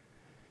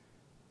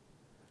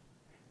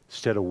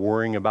instead of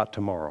worrying about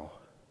tomorrow,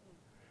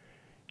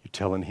 you're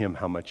telling Him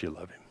how much you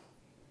love Him.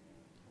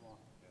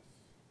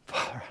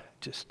 Father,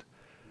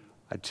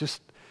 I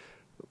just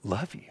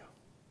love you.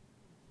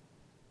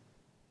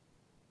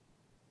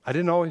 I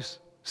didn't always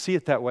see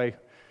it that way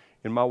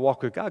in my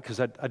walk with God because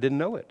I didn't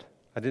know it.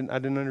 I didn't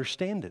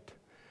understand it.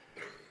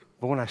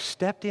 But when I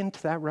stepped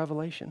into that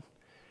revelation,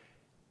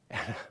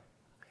 and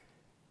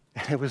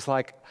it was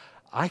like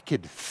I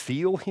could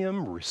feel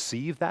Him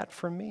receive that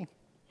from me.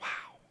 Wow.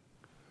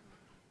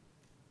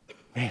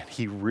 Man,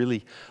 He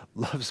really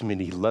loves me,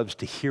 and He loves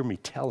to hear me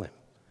tell Him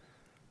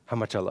how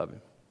much I love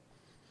Him.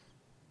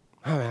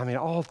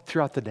 All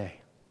throughout the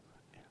day.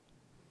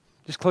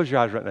 Just close your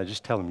eyes right now.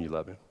 Just tell Him you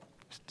love Him.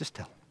 Just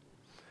tell Him.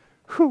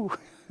 Whew.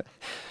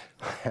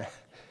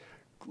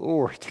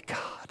 Glory to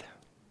God.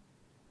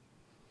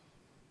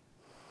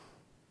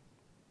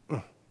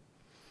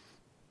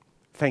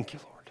 Thank you,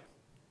 Lord.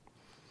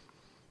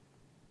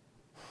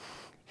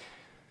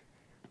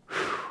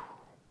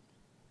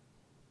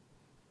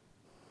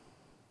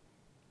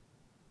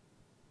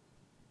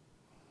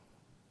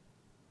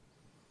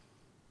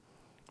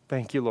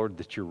 Thank you, Lord,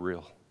 that you're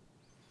real.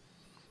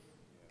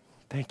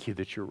 Thank you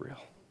that you're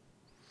real.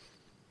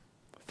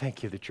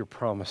 Thank you that your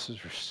promises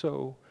are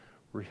so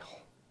real.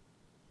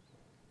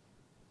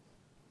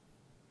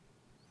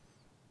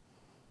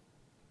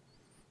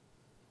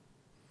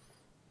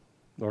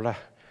 Lord, I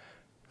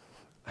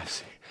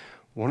see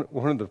one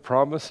of the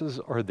promises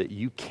are that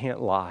you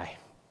can't lie.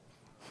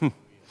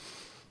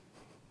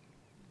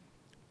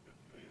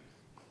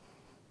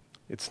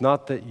 It's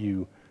not that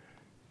you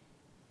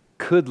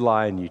could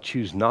lie and you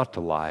choose not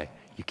to lie.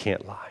 You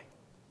can't lie.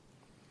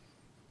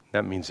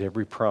 That means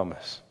every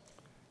promise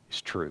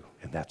is true,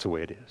 and that's the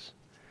way it is.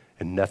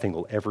 And nothing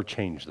will ever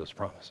change those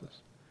promises.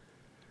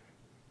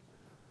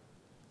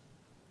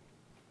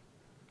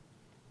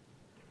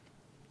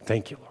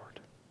 Thank you, Lord,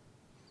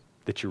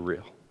 that you're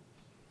real.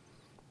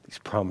 These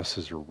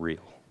promises are real.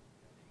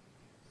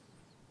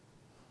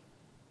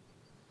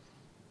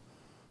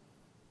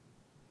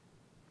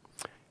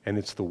 And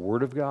it's the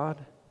Word of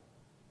God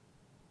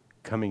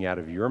coming out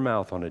of your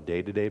mouth on a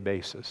day-to-day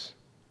basis.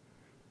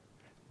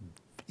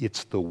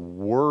 It's the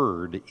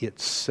Word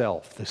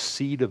itself, the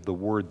seed of the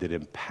Word that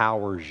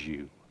empowers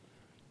you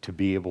to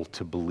be able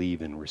to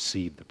believe and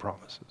receive the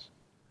promises.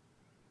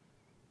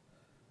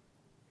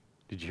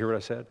 Did you hear what I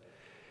said?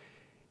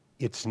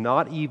 It's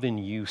not even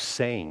you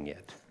saying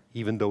it,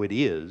 even though it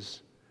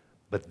is,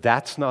 but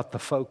that's not the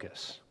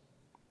focus.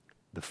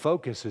 The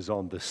focus is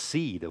on the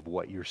seed of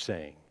what you're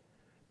saying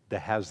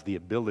that has the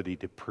ability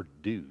to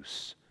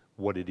produce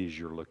what it is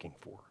you're looking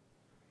for.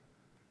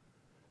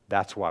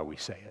 That's why we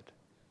say it.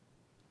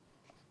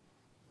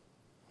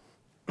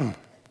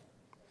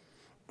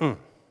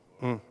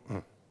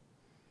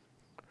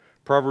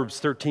 Proverbs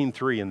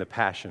 13:3 in the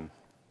Passion.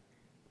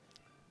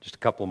 Just a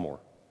couple more.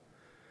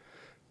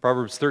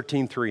 Proverbs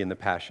 13:3 in the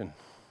Passion.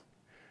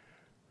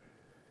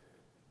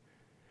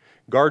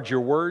 Guard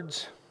your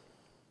words,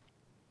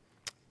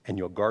 and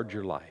you'll guard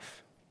your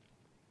life.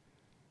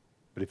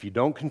 But if you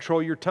don't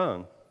control your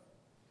tongue,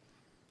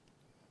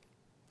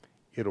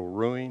 it'll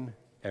ruin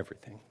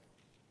everything.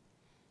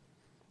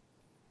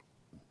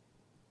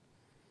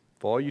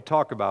 If all you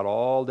talk about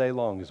all day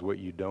long is what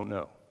you don't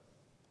know,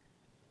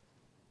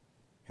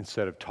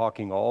 instead of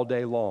talking all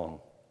day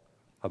long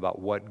about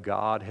what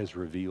God has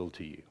revealed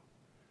to you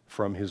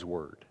from His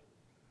Word,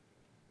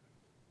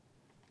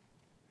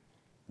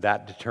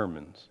 that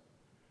determines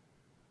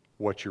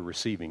what you're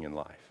receiving in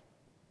life.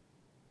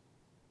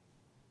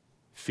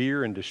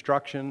 Fear and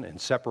destruction and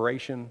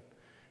separation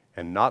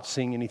and not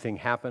seeing anything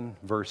happen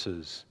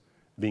versus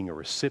being a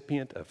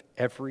recipient of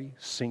every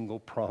single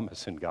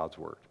promise in God's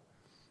Word.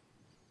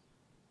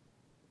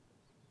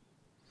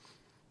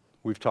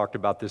 We've talked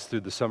about this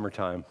through the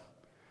summertime,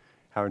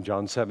 how in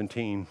John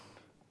 17,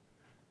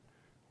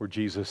 where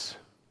Jesus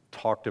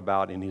talked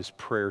about in his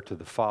prayer to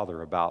the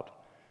Father about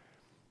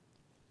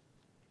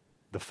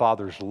the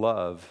Father's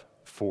love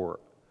for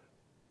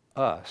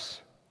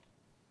us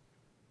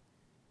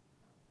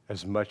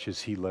as much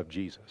as he loved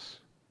Jesus.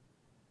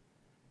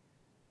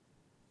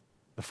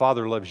 The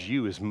Father loves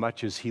you as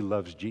much as he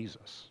loves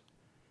Jesus.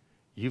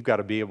 You've got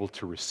to be able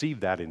to receive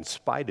that in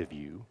spite of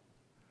you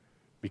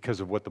because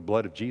of what the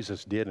blood of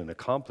Jesus did and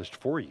accomplished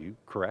for you,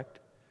 correct?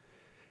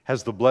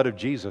 Has the blood of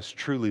Jesus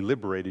truly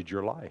liberated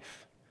your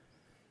life?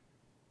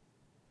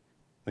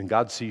 Then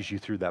God sees you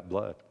through that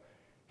blood.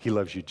 He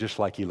loves you just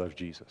like he loves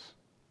Jesus.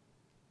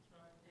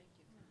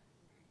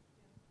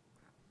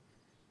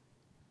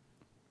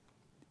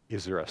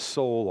 Is there a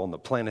soul on the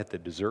planet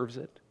that deserves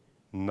it?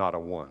 Not a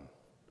one.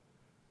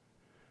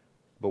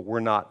 But we're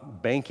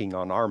not banking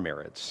on our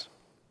merits.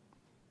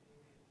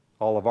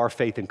 All of our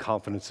faith and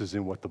confidence is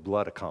in what the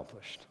blood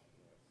accomplished.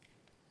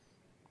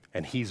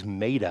 And he's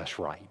made us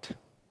right.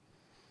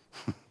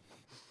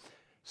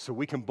 So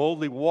we can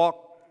boldly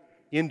walk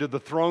into the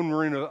throne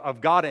room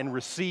of God and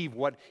receive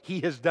what he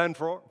has done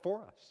for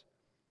us.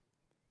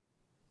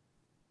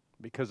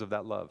 Because of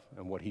that love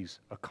and what he's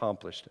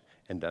accomplished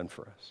and done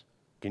for us.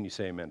 Can you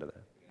say amen to that?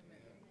 Amen.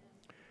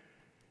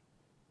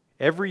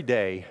 Every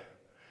day,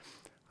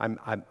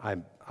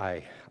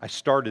 I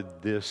started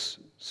this,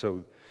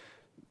 so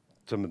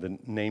some of the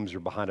names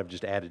are behind. I've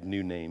just added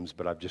new names,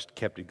 but I've just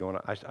kept it going.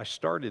 I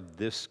started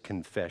this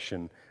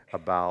confession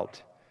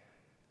about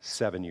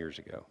 7 years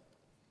ago.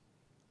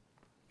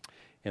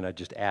 And I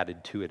just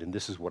added to it, and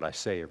this is what I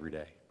say every day.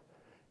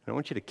 And I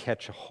want you to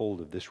catch a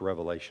hold of this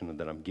revelation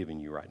that I'm giving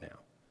you right now.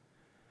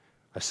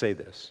 I say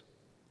this.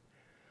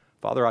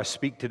 Father, I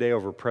speak today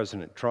over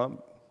President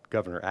Trump,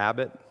 Governor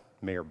Abbott,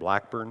 Mayor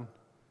Blackburn,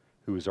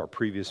 who is our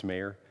previous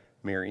mayor,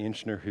 Mayor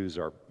Inchner, who's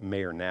our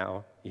mayor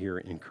now here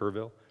in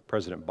Kerrville,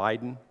 President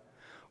Biden,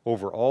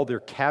 over all their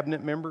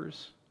cabinet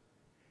members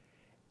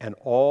and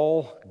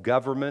all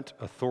government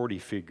authority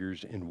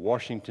figures in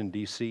Washington,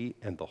 D.C.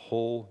 and the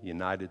whole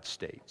United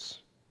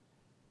States.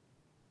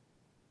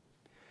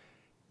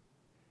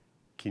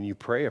 Can you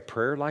pray a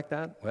prayer like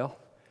that? Well,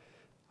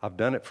 I've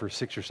done it for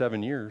 6 or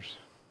 7 years.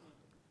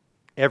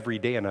 Every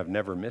day, and I've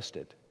never missed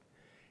it.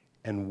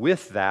 And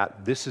with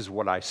that, this is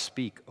what I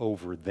speak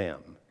over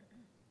them.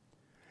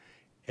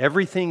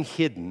 Everything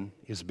hidden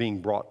is being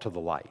brought to the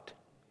light.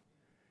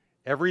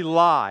 Every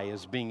lie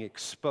is being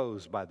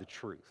exposed by the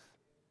truth.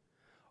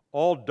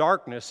 All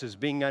darkness is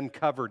being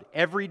uncovered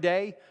every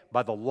day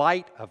by the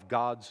light of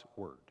God's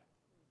Word.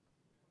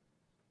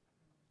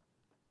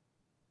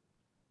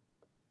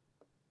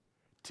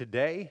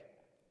 Today,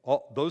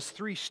 those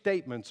three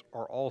statements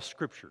are all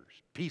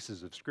scriptures,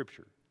 pieces of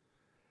Scripture.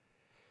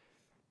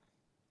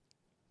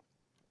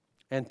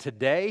 And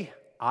today,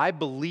 I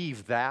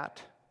believe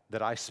that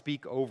I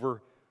speak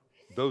over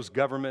those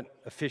government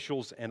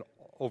officials and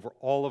over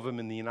all of them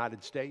in the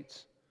United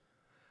States.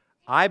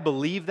 I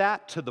believe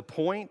that to the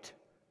point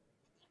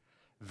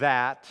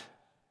that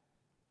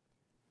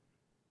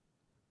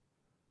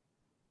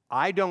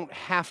I don't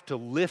have to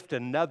lift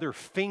another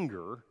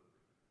finger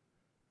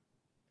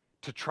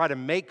to try to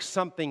make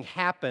something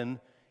happen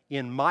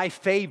in my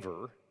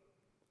favor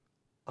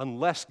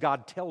unless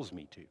God tells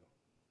me to.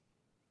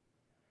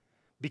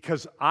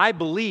 Because I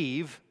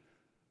believe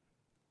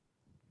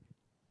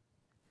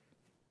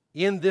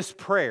in this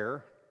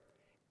prayer,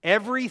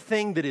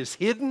 everything that is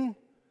hidden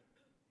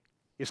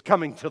is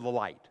coming to the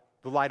light.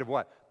 The light of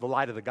what? The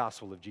light of the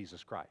gospel of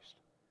Jesus Christ.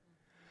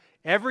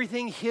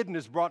 Everything hidden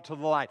is brought to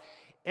the light.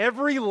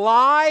 Every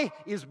lie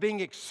is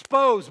being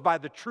exposed by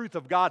the truth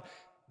of God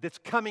that's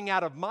coming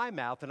out of my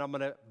mouth, and I'm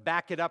going to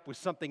back it up with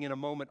something in a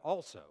moment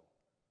also.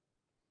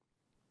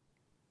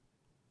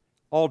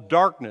 All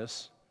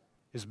darkness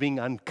is being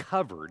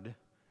uncovered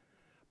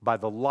by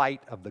the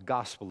light of the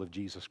gospel of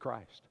Jesus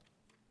Christ.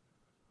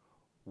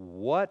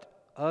 What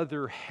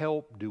other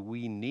help do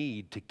we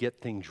need to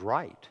get things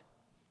right?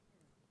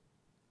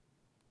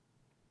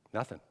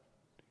 Nothing.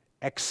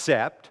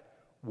 Except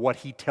what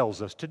he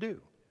tells us to do.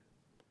 You're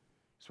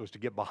supposed to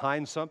get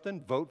behind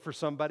something, vote for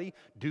somebody,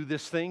 do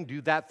this thing, do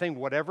that thing,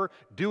 whatever,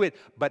 do it,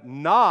 but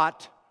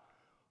not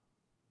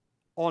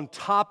on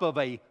top of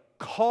a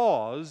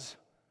cause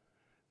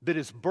that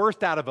is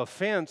birthed out of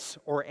offense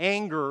or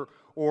anger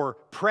or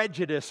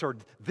prejudice or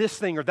this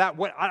thing or that.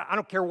 I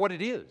don't care what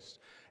it is.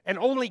 And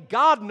only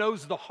God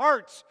knows the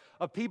hearts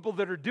of people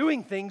that are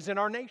doing things in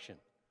our nation.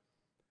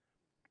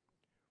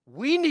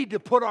 We need to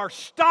put our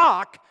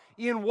stock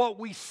in what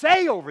we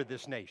say over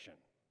this nation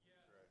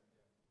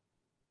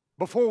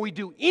before we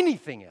do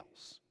anything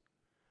else.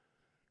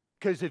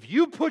 Because if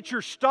you put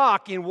your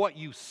stock in what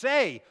you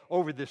say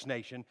over this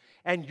nation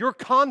and you're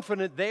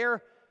confident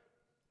there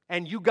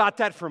and you got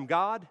that from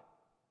God,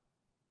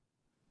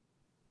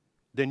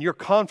 then you're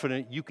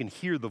confident you can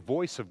hear the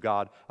voice of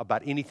God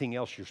about anything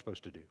else you're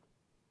supposed to do.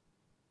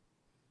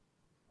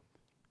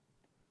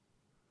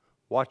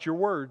 Watch your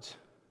words.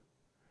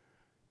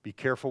 Be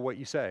careful what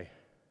you say.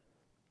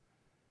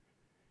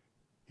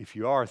 If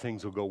you are,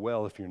 things will go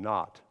well. If you're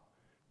not,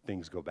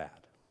 things go bad.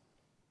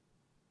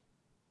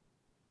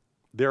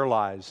 There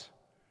lies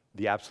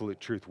the absolute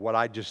truth. What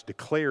I just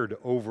declared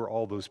over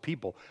all those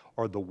people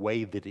are the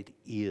way that it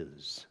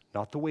is,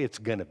 not the way it's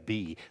going to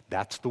be.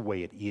 That's the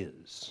way it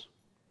is.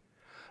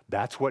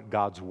 That's what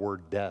God's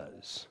Word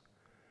does.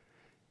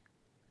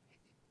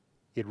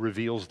 It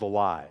reveals the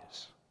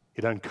lies.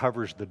 It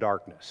uncovers the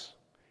darkness.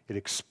 It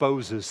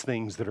exposes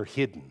things that are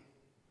hidden.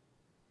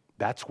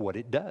 That's what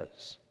it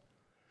does.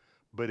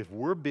 But if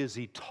we're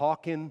busy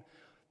talking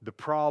the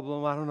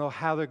problem, I don't know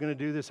how they're going to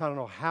do this, I don't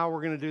know how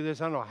we're going to do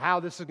this, I don't know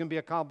how this is going to be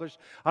accomplished,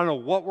 I don't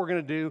know what we're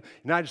going to do, the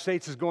United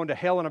States is going to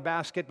hell in a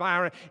basket.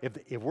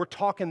 If we're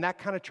talking that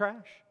kind of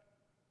trash,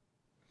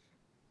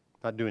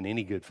 not doing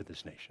any good for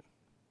this nation.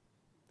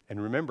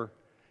 And remember,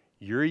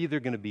 you're either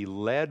going to be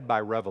led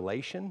by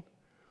revelation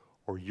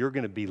or you're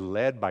going to be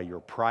led by your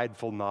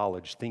prideful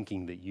knowledge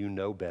thinking that you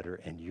know better,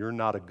 and you're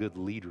not a good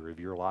leader of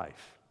your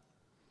life.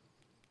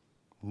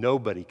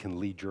 Nobody can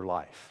lead your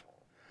life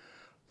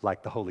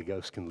like the Holy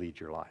Ghost can lead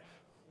your life.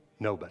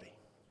 Nobody.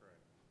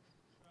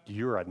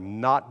 You're a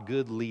not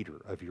good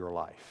leader of your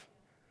life.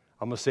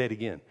 I'm going to say it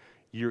again.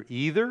 You're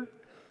either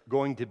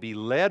going to be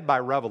led by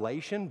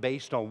revelation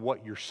based on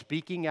what you're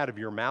speaking out of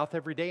your mouth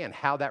every day and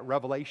how that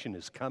revelation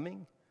is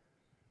coming,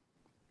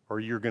 or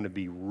you're going to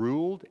be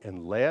ruled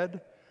and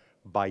led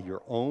by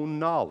your own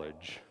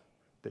knowledge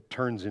that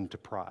turns into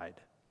pride.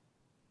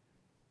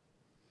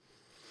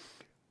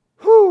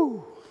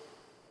 Whew!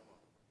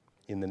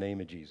 In the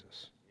name of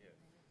Jesus.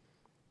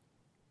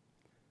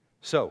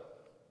 So,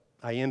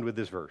 I end with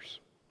this verse.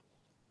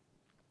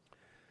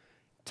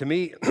 To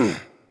me,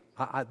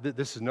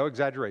 this is no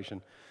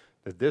exaggeration,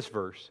 that this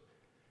verse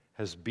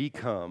has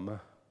become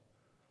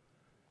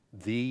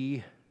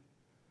the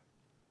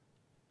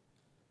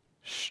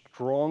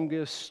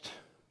strongest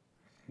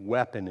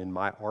weapon in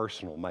my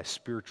arsenal, my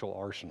spiritual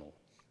arsenal.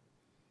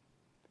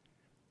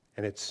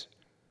 And it's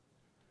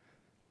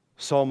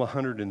Psalm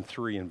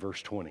 103 and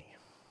verse 20.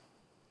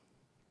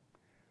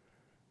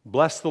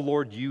 Bless the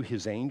Lord, you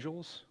his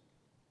angels,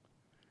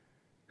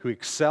 who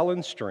excel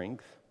in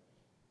strength,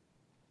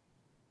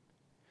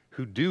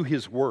 who do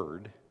his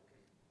word,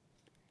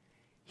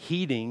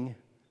 heeding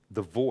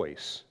the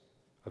voice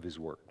of his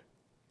word.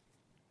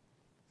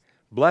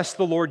 Bless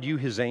the Lord, you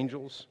his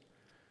angels,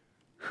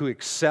 who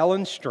excel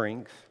in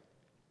strength,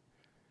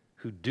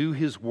 who do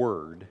his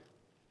word,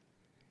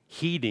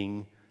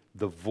 heeding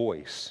the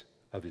voice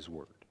of his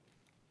word.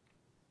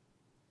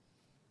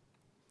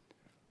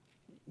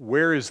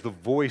 Where is the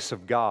voice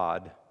of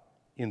God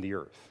in the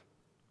earth?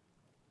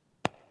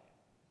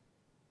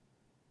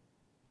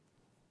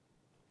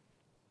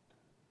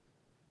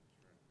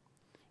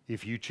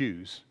 If you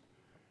choose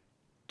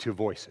to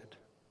voice it.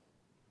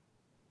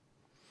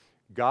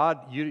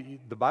 God,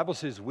 the Bible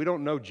says we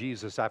don't know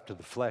Jesus after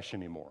the flesh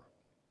anymore.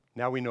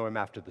 Now we know him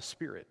after the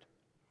Spirit.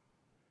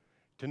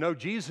 To know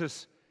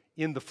Jesus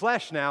in the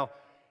flesh now,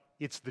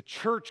 it's the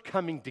church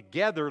coming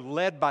together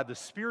led by the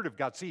Spirit of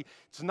God. See,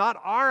 it's not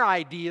our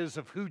ideas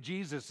of who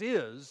Jesus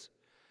is.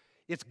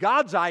 It's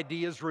God's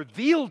ideas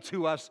revealed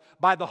to us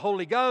by the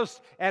Holy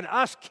Ghost and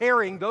us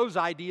carrying those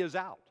ideas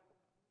out.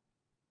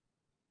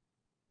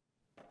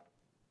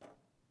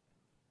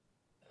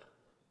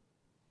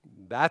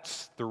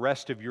 That's the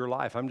rest of your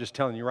life. I'm just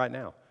telling you right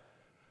now.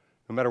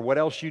 No matter what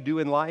else you do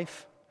in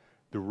life,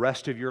 the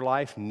rest of your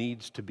life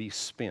needs to be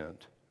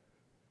spent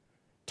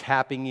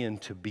tapping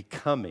into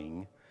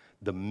becoming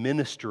the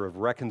minister of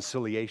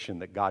reconciliation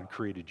that God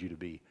created you to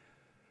be.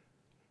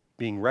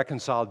 Being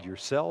reconciled to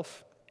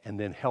yourself and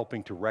then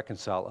helping to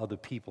reconcile other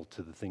people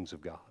to the things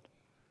of God.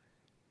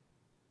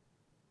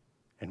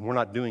 And we're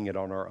not doing it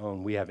on our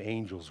own. We have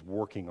angels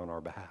working on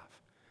our behalf.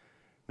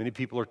 Many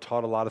people are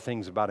taught a lot of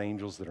things about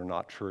angels that are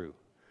not true.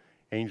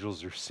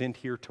 Angels are sent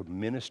here to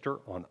minister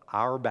on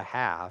our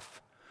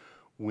behalf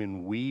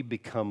when we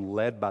become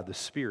led by the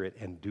Spirit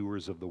and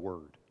doers of the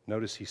Word.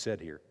 Notice he said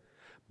here,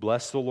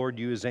 bless the Lord,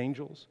 you his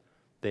angels.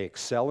 They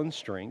excel in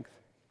strength.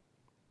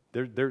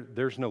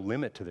 There's no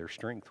limit to their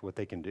strength, what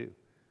they can do.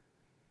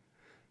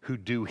 Who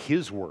do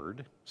his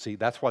word. See,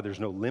 that's why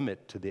there's no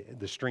limit to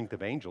the strength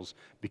of angels,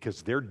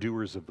 because they're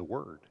doers of the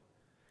word.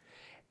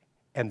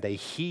 And they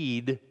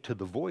heed to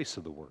the voice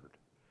of the word.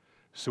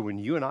 So when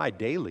you and I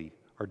daily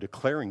are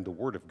declaring the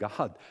word of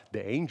God,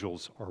 the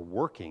angels are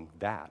working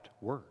that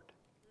word.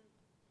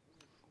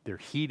 They're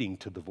heeding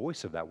to the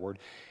voice of that word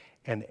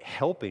and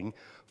helping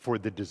for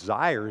the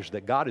desires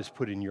that God has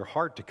put in your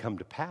heart to come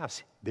to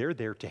pass. They're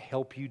there to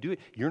help you do it.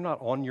 You're not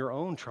on your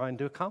own trying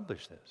to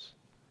accomplish this.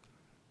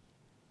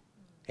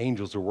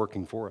 Angels are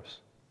working for us.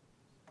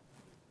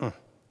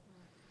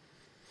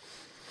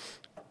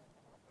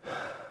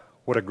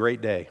 What a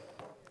great day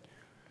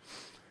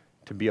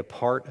to be a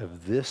part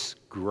of this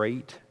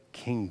great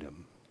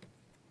kingdom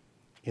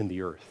in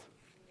the earth.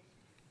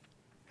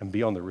 and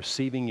be on the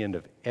receiving end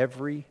of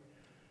every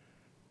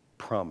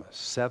promise.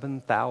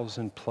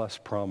 7,000 plus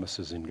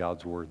promises in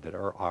God's Word that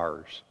are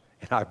ours.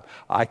 And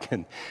I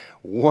can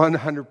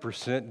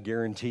 100%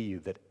 guarantee you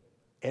that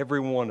every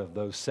one of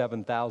those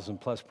 7,000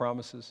 plus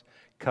promises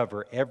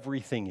cover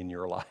everything in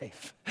your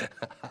life.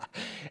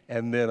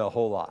 And then a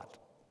whole lot.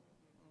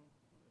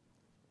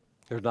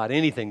 There's not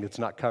anything that's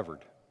not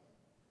covered.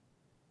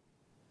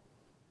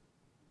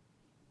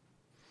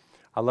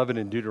 I love it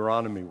in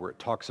Deuteronomy where it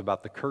talks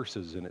about the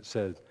curses, and it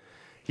says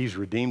He's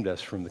redeemed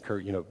us from the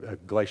curse.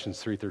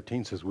 Galatians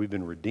 3:13 says we've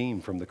been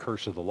redeemed from the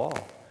curse of the law.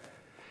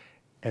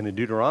 And in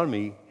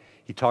Deuteronomy,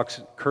 he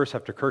talks curse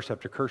after curse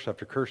after curse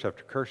after curse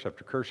after curse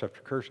after curse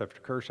after curse after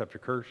curse after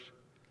curse.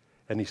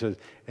 And he says,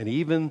 and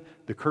even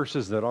the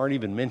curses that aren't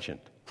even mentioned.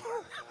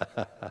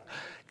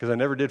 Because I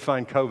never did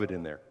find COVID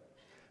in there.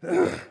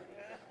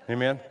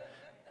 Amen?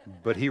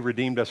 But He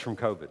redeemed us from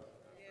COVID.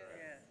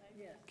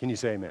 Can you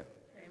say amen?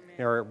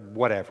 Or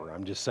whatever,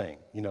 I'm just saying.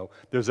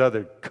 There's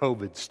other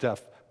COVID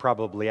stuff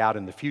probably out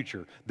in the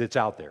future that's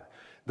out there.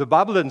 The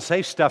Bible doesn't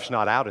say stuff's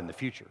not out in the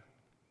future.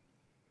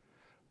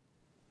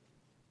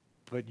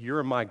 But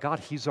you're my God,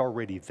 He's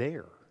already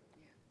there.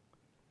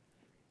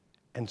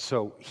 And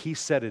so He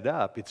set it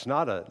up. It's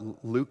not a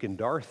Luke and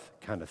Darth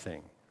kind of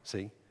thing,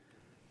 see?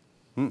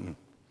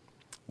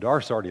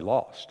 Darth's already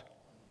lost.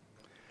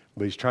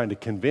 But He's trying to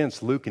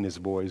convince Luke and his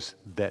boys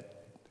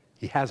that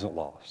he hasn't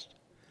lost,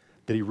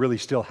 that he really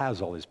still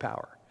has all his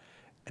power.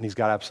 And he's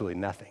got absolutely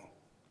nothing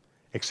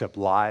except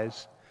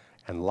lies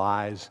and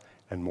lies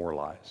and more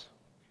lies.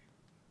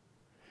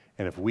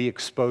 And if we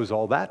expose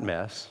all that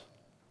mess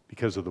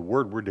because of the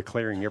word we're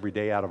declaring every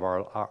day out of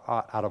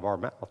our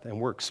mouth, and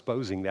we're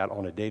exposing that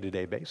on a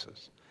day-to-day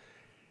basis,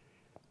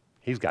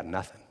 he's got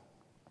nothing.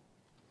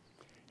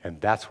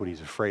 And that's what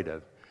he's afraid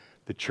of.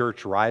 The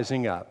church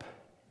rising up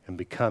and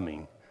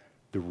becoming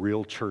the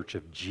real church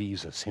of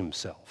Jesus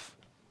Himself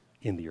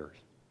in the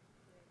earth.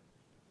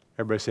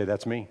 Everybody say,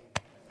 that's me.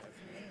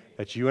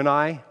 That's you and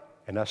I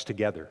and us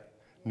together.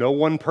 No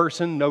one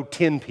person, no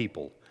 10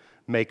 people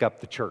make up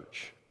the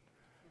church.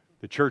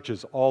 The church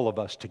is all of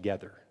us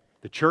together.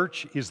 The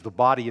church is the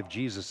body of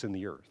Jesus in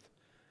the earth.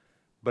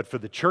 But for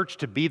the church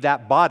to be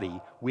that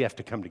body, we have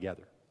to come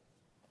together.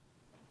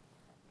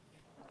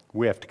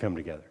 We have to come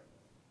together.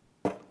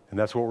 And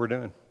that's what we're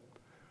doing.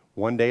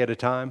 One day at a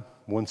time,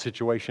 one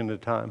situation at a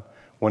time,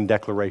 one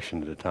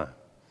declaration at a time.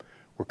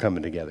 We're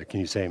coming together. Can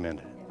you say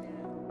amen?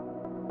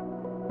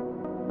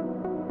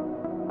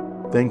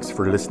 Thanks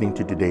for listening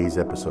to today's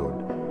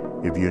episode.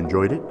 If you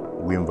enjoyed it,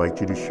 we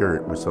invite you to share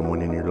it with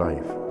someone in your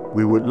life.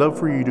 We would love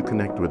for you to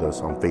connect with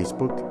us on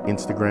Facebook,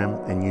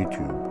 Instagram, and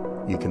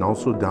YouTube. You can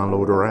also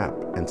download our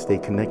app and stay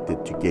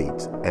connected to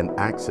Gates and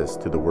access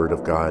to the Word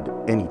of God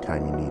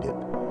anytime you need it.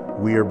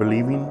 We are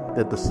believing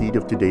that the seed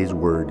of today's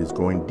word is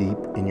going deep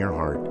in your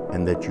heart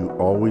and that you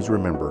always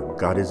remember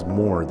God is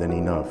more than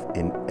enough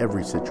in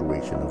every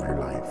situation of your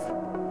life.